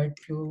quickly. But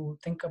if you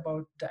think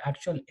about the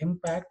actual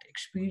impact,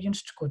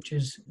 experienced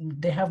coaches,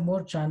 they have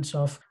more chance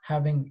of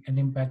having an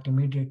impact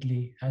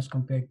immediately as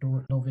compared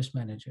to novice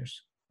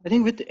managers. I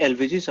think with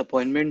LVG's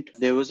appointment,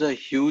 there was a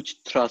huge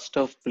thrust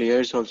of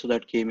players also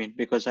that came in,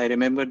 because I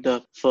remember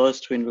the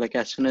first win, like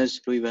as soon as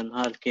Louis Van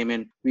Gaal came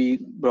in, we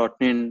brought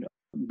in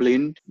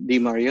Blind, Di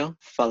Maria,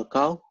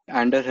 Falcao,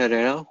 Ander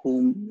Herrera,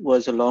 who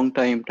was a long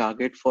time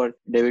target for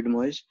David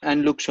Moyes,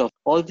 and Luke Shaw.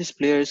 All these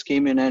players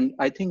came in, and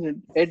I think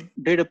Ed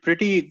did a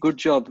pretty good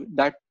job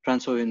that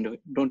transfer window.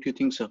 Don't you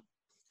think so?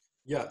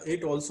 Yeah,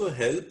 it also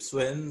helps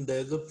when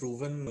there's a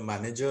proven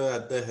manager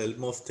at the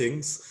helm of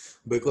things,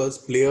 because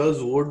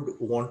players would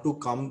want to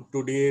come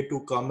today to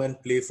come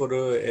and play for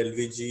a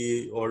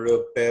LVG or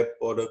a Pep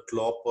or a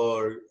Klopp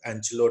or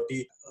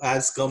Ancelotti,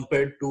 as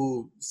compared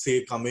to,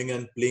 say, coming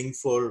and playing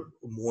for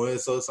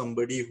Moyes or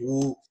somebody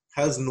who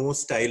has no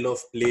style of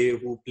play,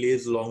 who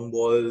plays long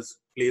balls,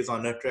 plays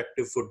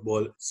unattractive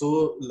football.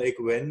 So, like,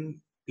 when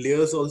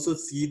players also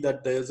see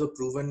that there's a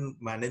proven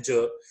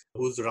manager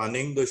who's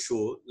running the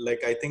show,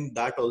 like, I think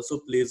that also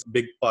plays a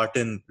big part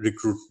in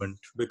recruitment.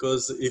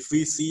 Because if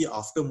we see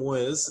after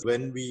Moyes,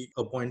 when we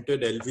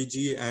appointed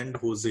LVG and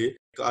Jose,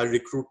 our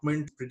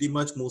recruitment, pretty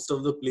much most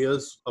of the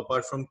players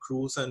apart from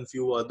Cruz and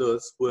few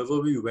others, whoever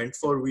we went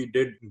for, we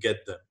did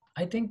get them.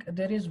 I think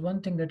there is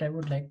one thing that I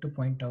would like to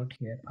point out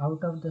here.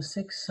 Out of the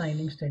 6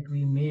 signings that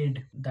we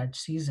made that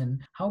season,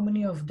 how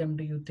many of them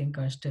do you think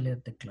are still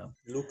at the club?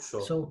 Luke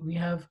Shaw So we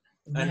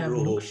and have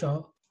Luke Rojo.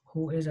 Shaw,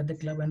 who is at the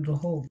club, and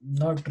Rojo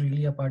not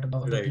really a part of the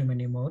Right. team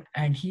anymore,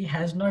 and he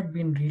has not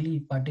been really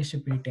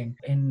participating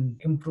in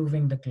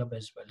improving the club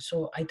as well.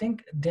 So I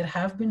think there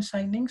have been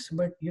signings,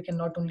 but you can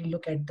not only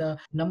look at the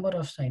number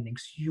of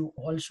signings, you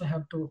also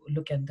have to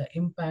look at the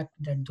impact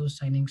that those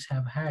signings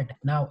have had.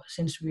 Now,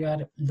 since we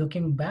are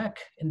looking back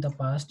in the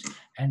past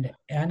and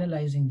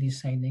analyzing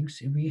these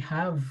signings, we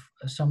have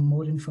some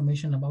more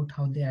information about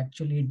how they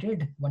actually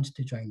did once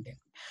they joined in.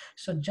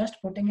 So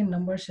just putting in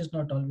numbers is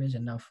not always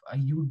enough.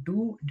 You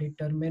do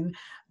determine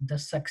the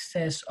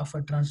success of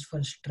a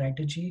transfer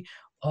strategy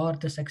or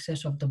the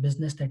success of the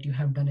business that you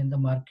have done in the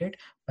market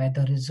by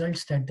the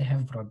results that they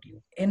have brought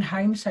you. In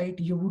hindsight,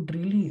 you would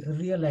really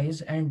realize,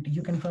 and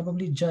you can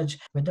probably judge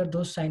whether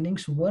those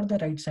signings were the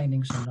right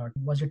signings or not.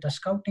 Was it a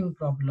scouting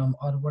problem,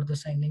 or were the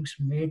signings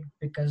made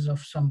because of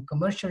some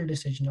commercial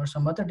decision or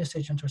some other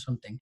decisions or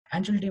something?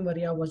 Angel Di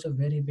Maria was a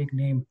very big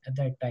name at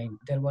that time.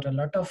 There were a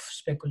lot of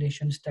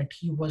speculations that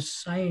he was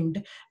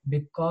signed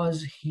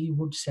because he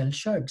would sell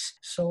shirts.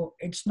 So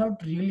it's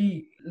not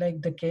really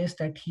like the case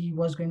that he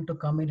was going to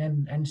come in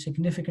and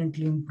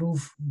significantly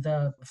improve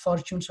the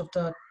fortunes of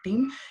the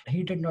team.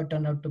 He did not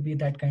turn out to be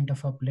that kind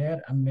of a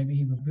player. And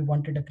maybe we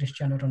wanted a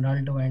Cristiano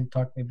Ronaldo and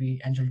thought maybe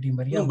Angel Di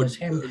Maria was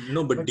him.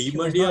 But Di he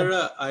was not.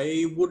 Maria,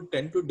 I would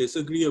tend to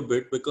disagree a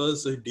bit,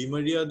 because Di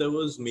Maria, there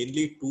was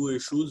mainly two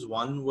issues.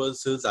 One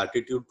was his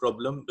attitude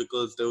problem,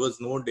 because there was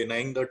no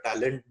denying the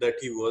talent that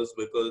he was,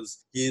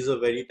 because he is a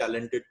very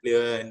talented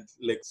player, and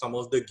like some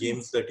of the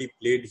games that he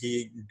played,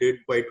 he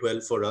did quite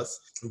well for us.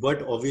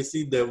 But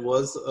obviously there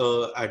was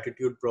a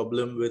attitude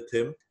problem with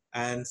him.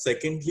 And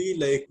secondly,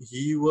 like,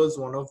 he was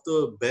one of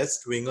the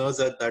best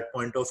wingers at that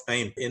point of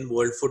time in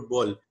world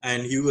football,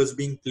 and he was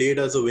being played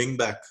as a wing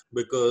back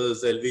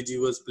because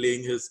LVG was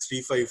playing his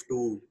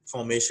 3-5-2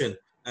 formation,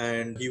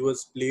 and he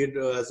was played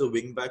as a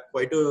wing back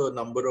quite a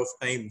number of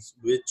times,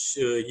 which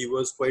he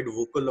was quite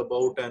vocal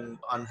about and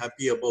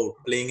unhappy about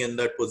playing in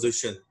that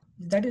position.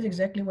 That is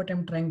exactly what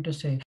I'm trying to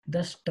say.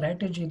 The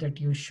strategy that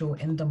you show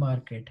in the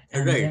market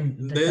and Right. then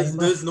the There's time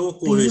there's of no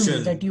team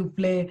that cohesion. you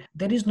play,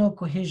 there is no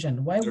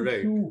cohesion. Why would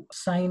Right. you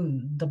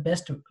sign the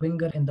best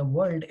winger in the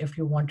world if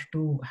you want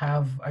to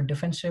have a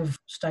defensive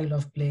style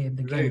of play in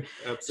the game? Right.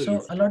 So a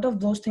Absolutely. lot of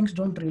those things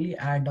don't really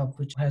add up,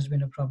 which has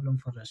been a problem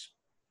for us.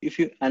 If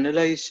you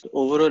analyze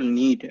overall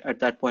need at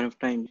that point of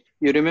time,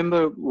 you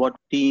remember what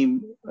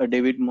team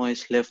David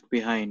Moyes left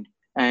behind.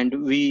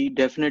 And we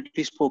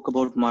definitely spoke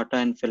about Mata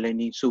and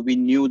Fellaini. So we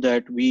knew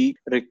that we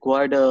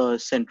required a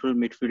central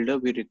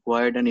midfielder. We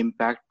required an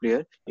impact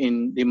player.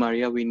 In Di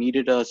Maria, we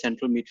needed a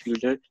central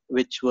midfielder,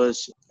 which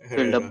was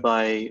filled up Herrera.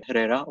 by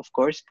Herrera, of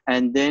course.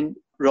 And then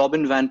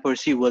Robin Van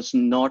Persie was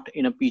not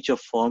in a peach of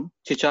form.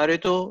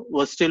 Chicharito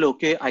was still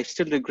okay. I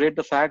still regret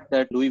the fact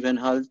that Louis Van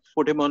Gaal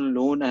put him on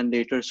loan and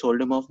later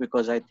sold him off,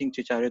 because I think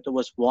Chicharito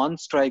was one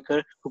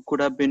striker who could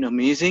have been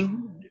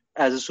amazing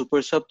as a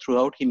super sub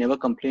throughout. He never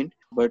complained.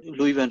 But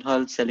Louis Van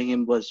Gaal selling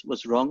him was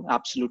wrong,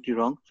 absolutely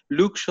wrong.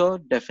 Luke Shaw,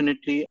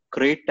 definitely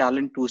great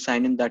talent to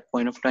sign in that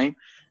point of time,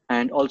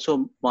 and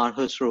also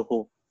Marcus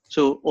Rojo.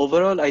 So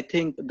overall, I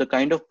think the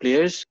kind of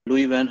players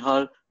Louis Van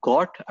Gaal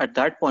got at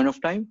that point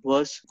of time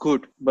was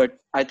good. But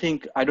I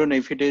think, I don't know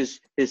if it is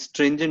his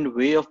stringent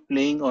way of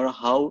playing or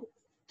how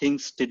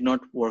things did not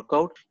work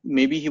out.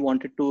 Maybe he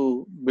wanted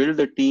to build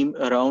the team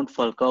around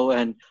Falcao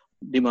and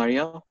Di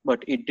Maria,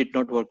 but it did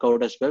not work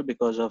out as well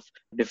because of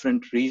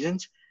different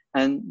reasons.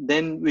 And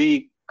then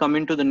we come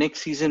into the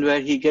next season where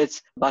he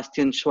gets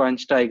Bastian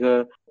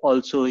Schweinsteiger.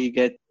 Also, he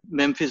gets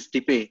Memphis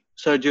Depay,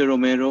 Sergio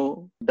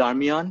Romero,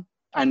 Darmian,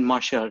 and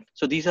Martial.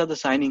 So these are the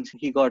signings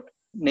he got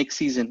next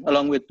season,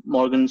 along with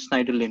Morgan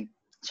Schneiderlin.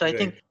 So I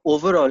think Right.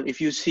 overall,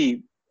 if you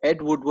see,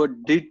 Ed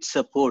Woodward did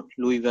support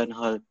Louis Van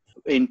Gaal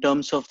in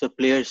terms of the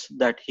players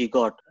that he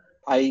got.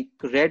 I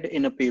read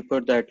in a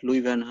paper that Louis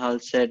Van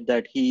Gaal said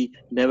that he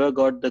never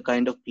got the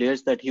kind of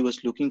players that he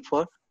was looking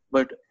for.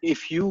 But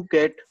if you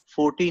get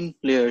 14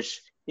 players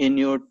in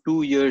your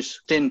 2 years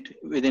stint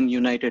within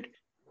United,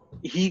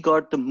 he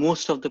got the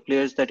most of the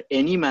players that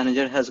any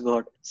manager has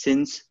got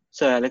since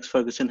Sir Alex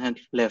Ferguson had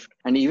left.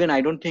 And even I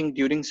don't think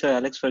during Sir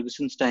Alex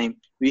Ferguson's time,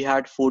 we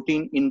had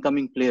 14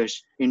 incoming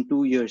players in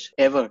 2 years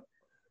ever.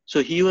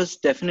 So he was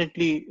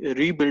definitely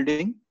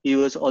rebuilding. He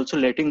was also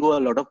letting go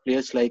a lot of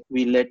players, like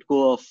we let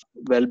go of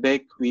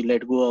Welbeck, we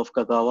let go of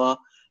Kagawa,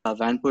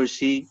 Van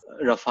Persie,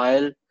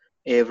 Rafael,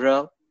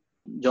 Evra,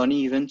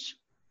 Johnny Evans,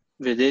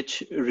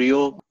 Vidic,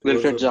 Rio, Was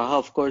Wilfred a Zaha,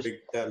 of course. big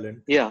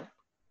talent. Yeah,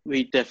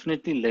 we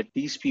definitely let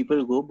these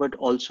people go, but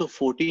also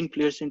 14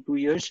 players in 2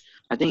 years.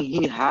 I think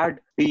he had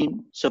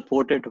been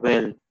supported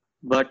well,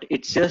 but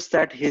it's just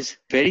that his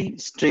very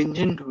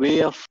stringent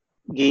way of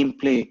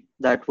gameplay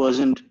that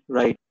wasn't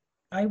right.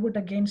 I would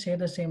again say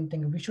the same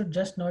thing. We should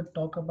just not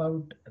talk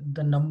about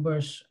the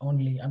numbers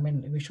only. I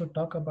mean, we should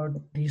talk about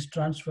these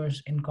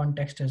transfers in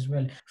context as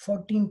well.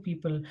 14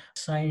 people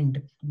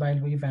signed by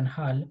Louis Van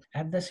Gaal.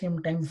 At the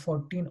same time,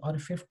 14 or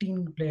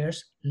 15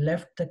 players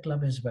left the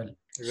club as well.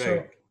 Right.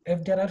 So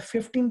if there are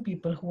 15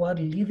 people who are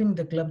leaving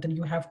the club, then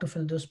you have to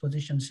fill those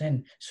positions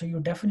in. So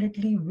you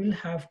definitely will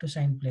have to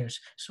sign players.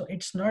 So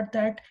it's not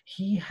that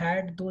he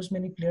had those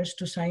many players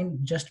to sign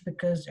just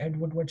because Ed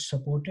Woodward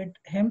supported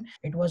him.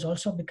 It was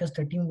also because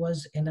the team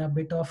was in a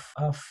bit of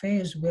a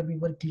phase where we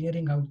were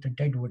clearing out the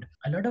deadwood.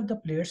 A lot of the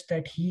players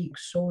that he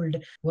sold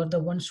were the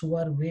ones who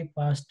are way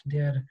past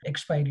their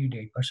expiry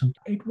date or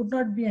something. It would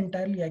not be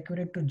entirely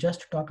accurate to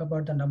just talk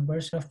about the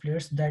numbers of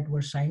players that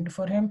were signed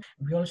for him.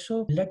 We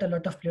also let a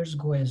lot of players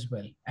go as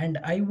well. And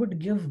I would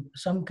give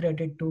some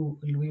credit to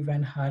Louis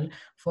Van Gaal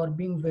for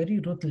being very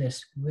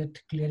ruthless with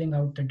clearing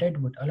out the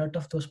deadwood. A lot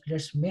of those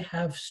players may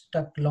have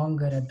stuck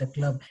longer at the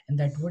club, and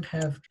that would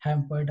have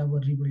hampered our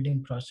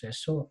rebuilding process.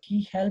 So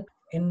he helped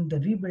in the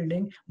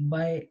rebuilding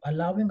by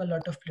allowing a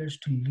lot of players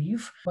to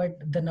leave, but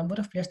the number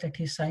of players that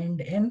he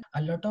signed in,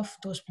 a lot of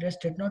those players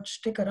did not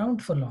stick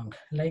around for long.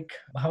 Like,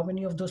 how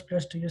many of those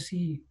players do you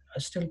see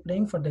still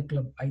playing for the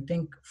club? I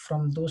think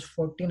from those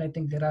 14, I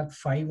think there are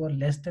 5 or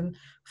less than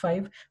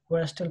 5 who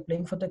are still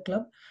playing for the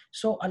club.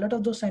 So a lot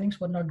of those signings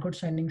were not good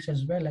signings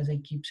as well, as I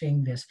keep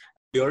saying this.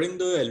 During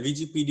the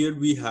LVG period,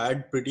 we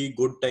had pretty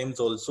good times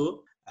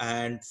also.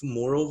 And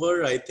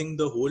moreover, I think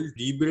the whole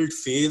rebuild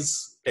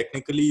phase,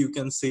 technically, you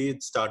can say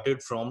it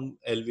started from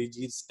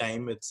LVG's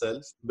time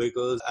itself.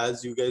 Because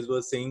as you guys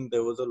were saying,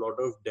 there was a lot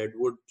of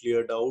deadwood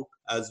cleared out,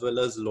 as well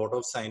as a lot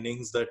of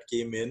signings that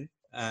came in.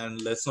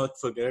 And let's not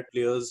forget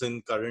players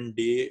in current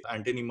day,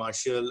 Anthony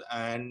Martial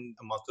and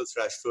Marcus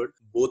Rashford,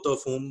 both of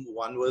whom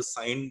one was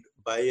signed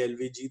by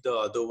LVG, the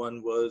other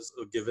one was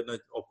given an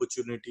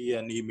opportunity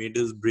and he made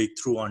his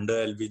breakthrough under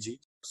LVG.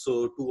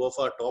 So two of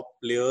our top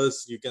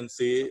players, you can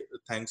say,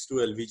 thanks to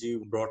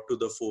LVG, brought to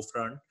the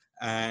forefront.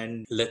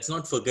 And let's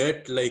not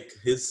forget like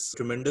his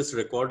tremendous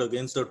record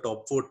against the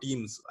top four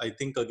teams. I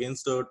think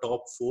against the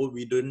top four,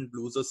 we didn't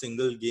lose a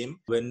single game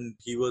when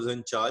he was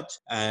in charge.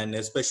 And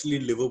especially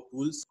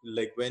Liverpool's,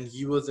 like when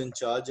he was in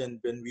charge and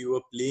when we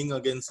were playing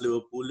against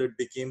Liverpool, it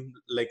became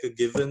like a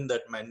given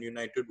that Man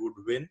United would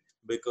win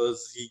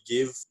because he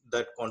gave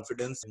that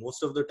confidence.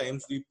 Most of the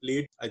times we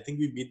played, I think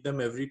we beat them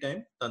every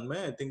time.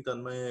 Tanmay, I think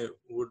Tanmay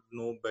would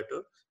know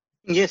better.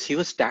 Yes, he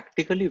was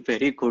tactically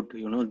very good.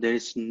 There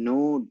is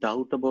no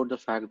doubt about the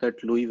fact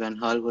that Louis Van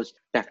Gaal was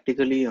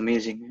tactically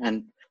amazing.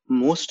 And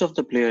most of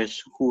the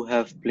players who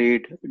have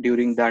played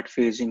during that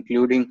phase,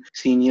 including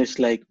seniors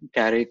like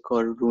Carrick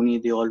or Rooney,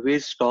 they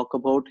always talk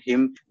about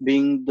him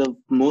being the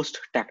most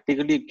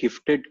tactically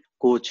gifted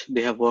coach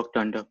they have worked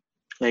under.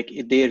 Like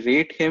they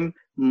rate him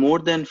more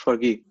than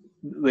Fergie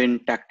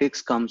when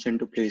tactics comes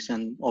into place.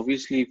 And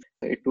obviously,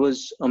 it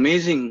was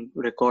amazing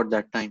record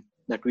that time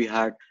that we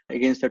had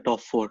against the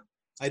top four.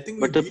 I think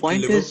we But the beat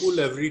point Liverpool is,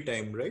 every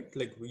time, right?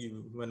 Like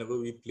whenever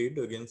we played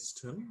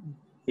against him.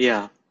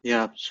 yeah,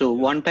 yeah. So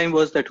Yeah, one time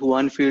was that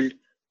Juan Field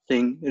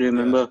thing. yeah,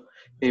 Remember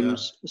him yeah.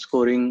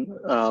 scoring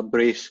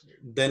brace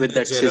Then with the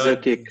that scissor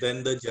kick.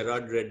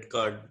 Gerard red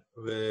card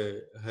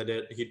where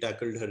he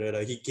tackled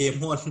Herrera. He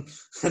came on,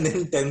 and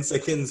in 10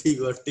 seconds he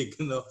got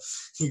taken off.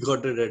 He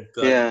got a red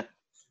card. Yeah,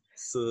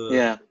 So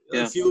yeah, a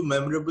yeah. few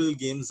memorable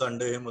games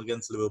under him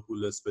against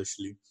Liverpool,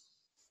 especially.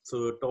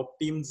 So top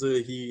teams,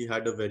 he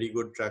had a very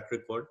good track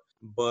record.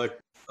 But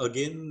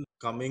again,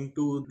 coming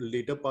to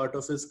later part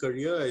of his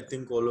career, I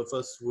think all of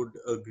us would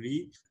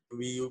agree.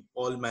 We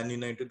all Man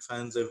United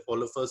fans,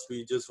 all of us,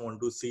 we just want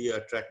to see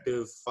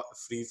attractive,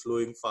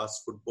 free-flowing,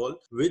 fast football,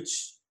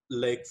 which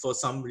like for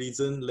some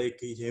reason, like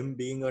him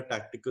being a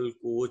tactical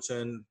coach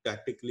and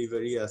tactically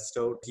very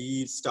astute,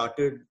 he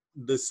started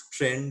this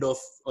trend of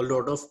a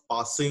lot of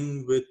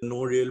passing with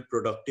no real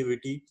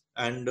productivity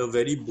and a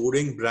very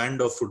boring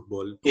brand of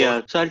football.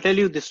 Yeah, so I'll tell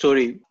you the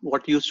story.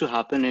 What used to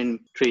happen in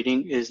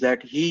training is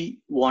that he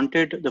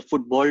wanted the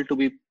football to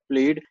be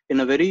played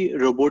in a very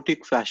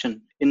robotic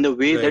fashion, in the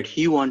way that Right.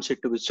 he wants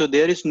it to be. So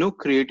there is no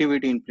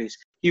creativity in place.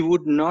 He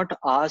would not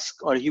ask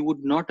or he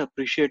would not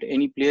appreciate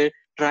any player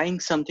trying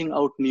something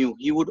out new.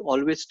 He would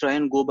always try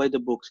and go by the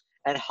books.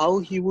 And how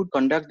he would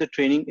conduct the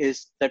training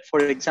is that, for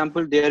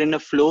example, they are in a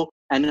flow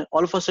and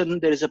all of a sudden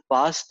there is a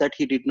pass that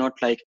he did not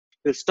like.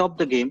 He'll stop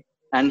the game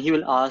and he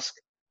will ask,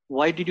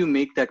 why did you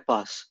make that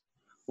pass?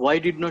 Why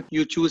did not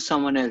you choose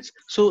someone else?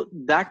 So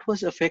that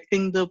was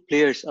affecting the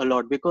players a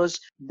lot because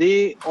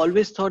they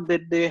always thought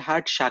that they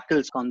had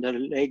shackles on their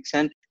legs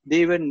and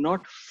they were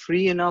not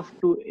free enough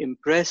to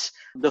impress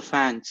the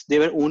fans. They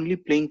were only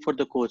playing for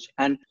the coach,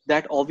 and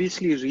that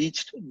obviously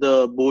reached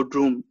the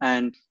boardroom,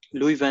 and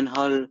Louis Van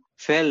Gaal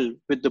fell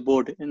with the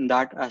board in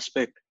that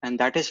aspect. And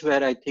that is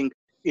where I think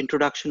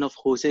introduction of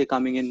Jose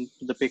coming into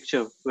the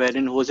picture,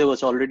 wherein Jose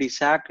was already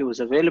sacked, he was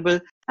available,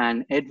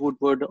 and Ed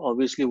Woodward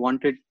obviously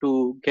wanted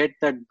to get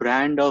that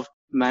brand of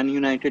Man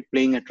United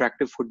playing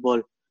attractive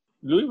football.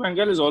 Louis Van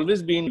Gaal has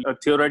always been a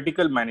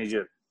theoretical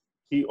manager.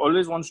 He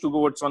always wants to go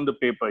what's on the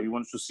paper. He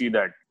wants to see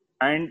that.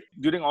 And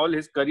during all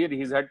his career,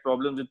 he's had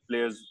problems with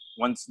players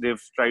once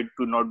they've tried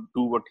to not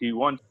do what he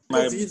wants.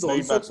 Because he's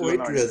also Barcelona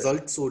quite under.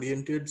 results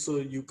oriented, so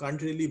you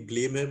can't really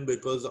blame him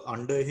because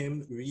under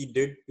him we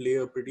did play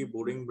a pretty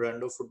boring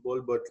brand of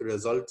football, but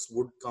results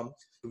would come.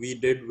 We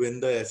did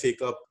win the FA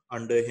Cup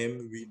under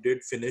him. We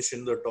did finish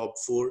in the top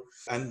four,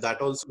 and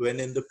that also when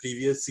in the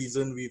previous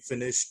season we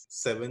finished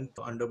seventh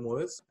under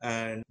Moyes,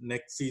 and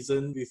next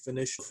season we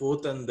finished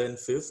fourth and then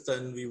fifth,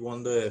 and we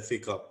won the FA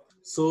Cup.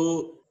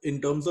 So in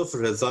terms of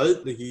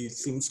result, he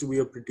seems to be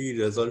a pretty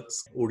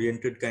results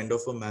oriented kind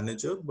of a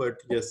manager. But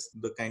yes,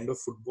 the kind of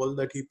football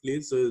that he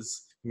plays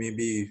is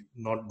maybe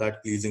not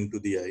that pleasing to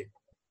the eye.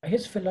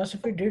 His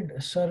philosophy did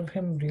serve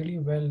him really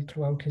well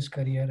throughout his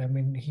career. I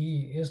mean,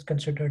 he is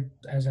considered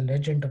as a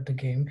legend of the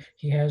game.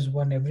 He has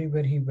won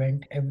everywhere he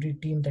went. Every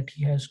team that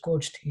he has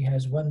coached, he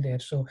has won there.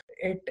 So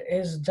it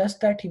is just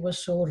that he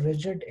was so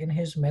rigid in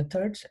his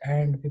methods,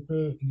 and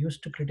people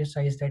used to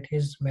criticize that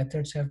his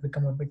methods have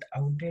become a bit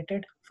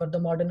outdated for the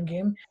modern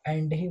game,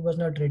 and he was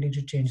not ready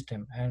to change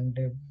them. And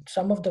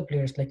some of the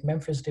players, like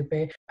Memphis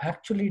Depay,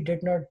 actually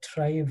did not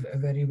thrive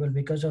very well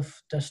because of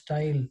the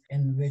style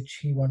in which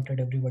he wanted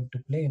everyone to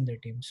play in their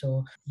team.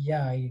 So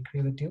yeah, I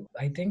agree with you.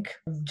 I think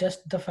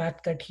just the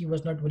fact that he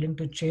was not willing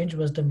to change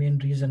was the main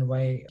reason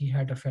why he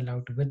had a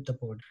fallout with the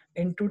board.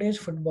 In today's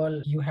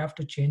football, you have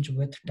to change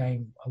with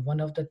time. One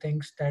of the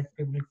things that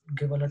people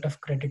give a lot of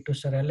credit to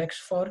Sir Alex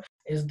for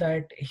is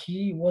that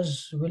he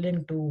was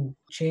willing to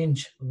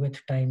change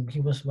with time.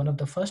 He was one of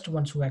the first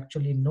ones who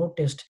actually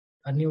noticed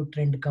a new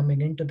trend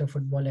coming into the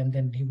football, and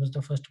then he was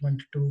the first one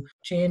to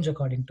change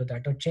according to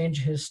that, or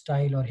change his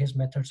style or his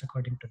methods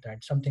according to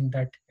that, something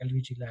that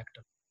LVG lacked.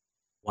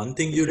 One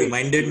thing you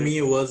reminded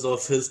me was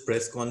of his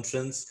press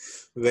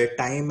conference, where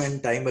time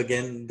and time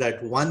again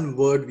that one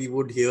word we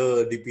would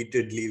hear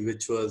repeatedly,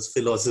 which was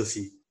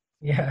philosophy.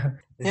 Yeah.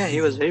 Yeah,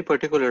 he was very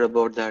particular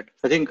about that.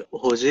 I think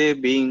Jose,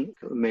 being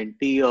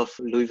mentee of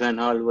Louis Van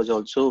Gaal, was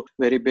also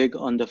very big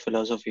on the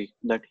philosophy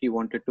that he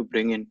wanted to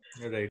bring in.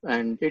 Right.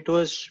 And it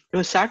was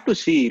sad to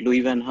see Louis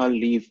Van Gaal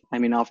leave. I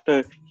mean,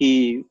 after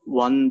he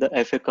won the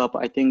FA Cup,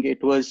 I think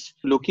it was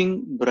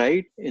looking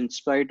bright in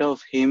spite of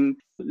him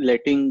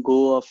letting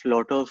go of a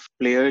lot of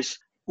players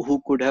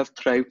who could have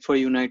thrived for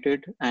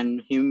United,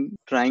 and him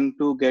trying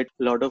to get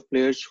a lot of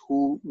players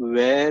who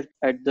were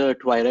at the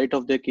twilight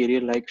of their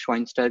career, like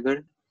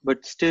Schweinsteiger.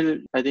 But still,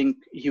 I think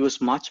he was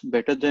much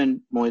better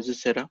than Moises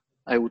Serra,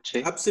 I would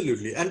say.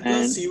 Absolutely. And plus,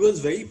 And he was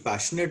very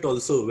passionate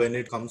also when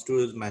it comes to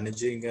his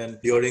managing and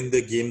during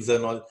the games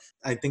and all.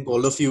 I think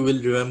all of you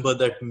will remember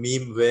that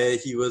meme where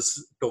he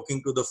was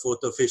talking to the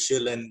fourth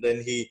official and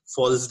then he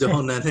falls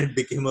down and it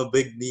became a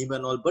big meme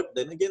and all. But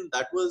then again,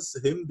 that was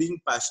him being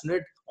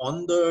passionate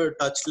on the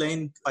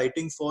touchline,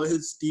 fighting for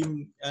his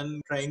team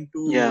and trying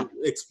yeah, to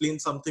explain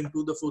something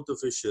to the fourth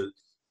official.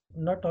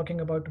 Not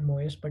talking about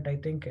Moyes, but I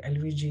think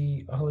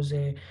LVG,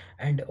 Jose,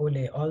 and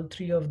Ole, all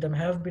three of them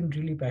have been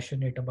really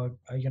passionate about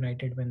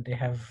United when they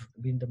have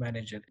been the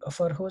manager.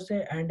 For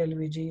Jose and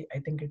LVG, I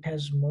think it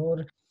has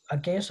more a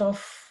case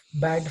of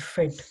bad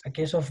fit, a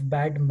case of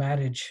bad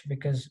marriage,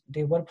 because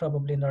they were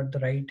probably not the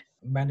right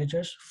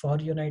managers for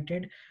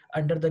United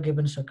under the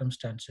given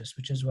circumstances,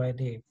 which is why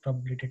they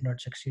probably did not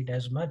succeed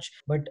as much.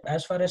 But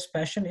as far as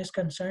passion is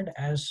concerned,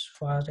 as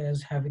far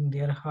as having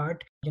their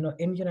heart,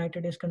 in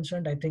United is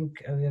concerned, I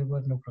think there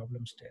were no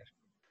problems there.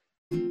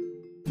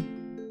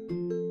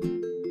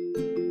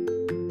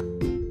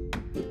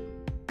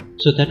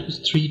 so that was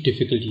 3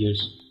 difficult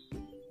years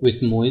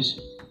with Moyes,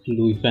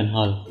 Louis Van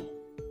Gaal.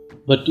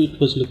 But it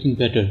was looking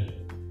better.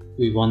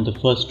 We won the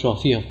first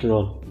trophy after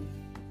all.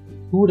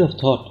 Who would have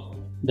thought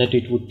that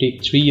it would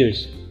take 3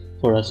 years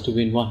for us to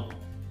win one?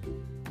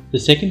 The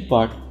second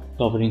part,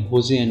 covering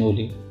Jose and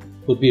Ole,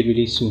 would be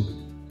released soon.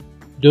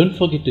 Don't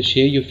forget to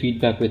share your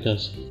feedback with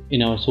us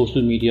in our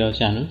social media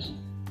channels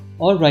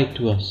or write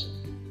to us.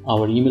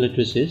 Our email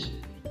address is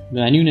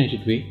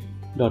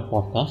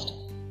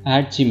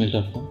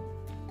manunitedway.podcast@gmail.com.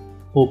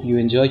 Hope you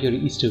enjoy your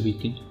Easter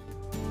weekend.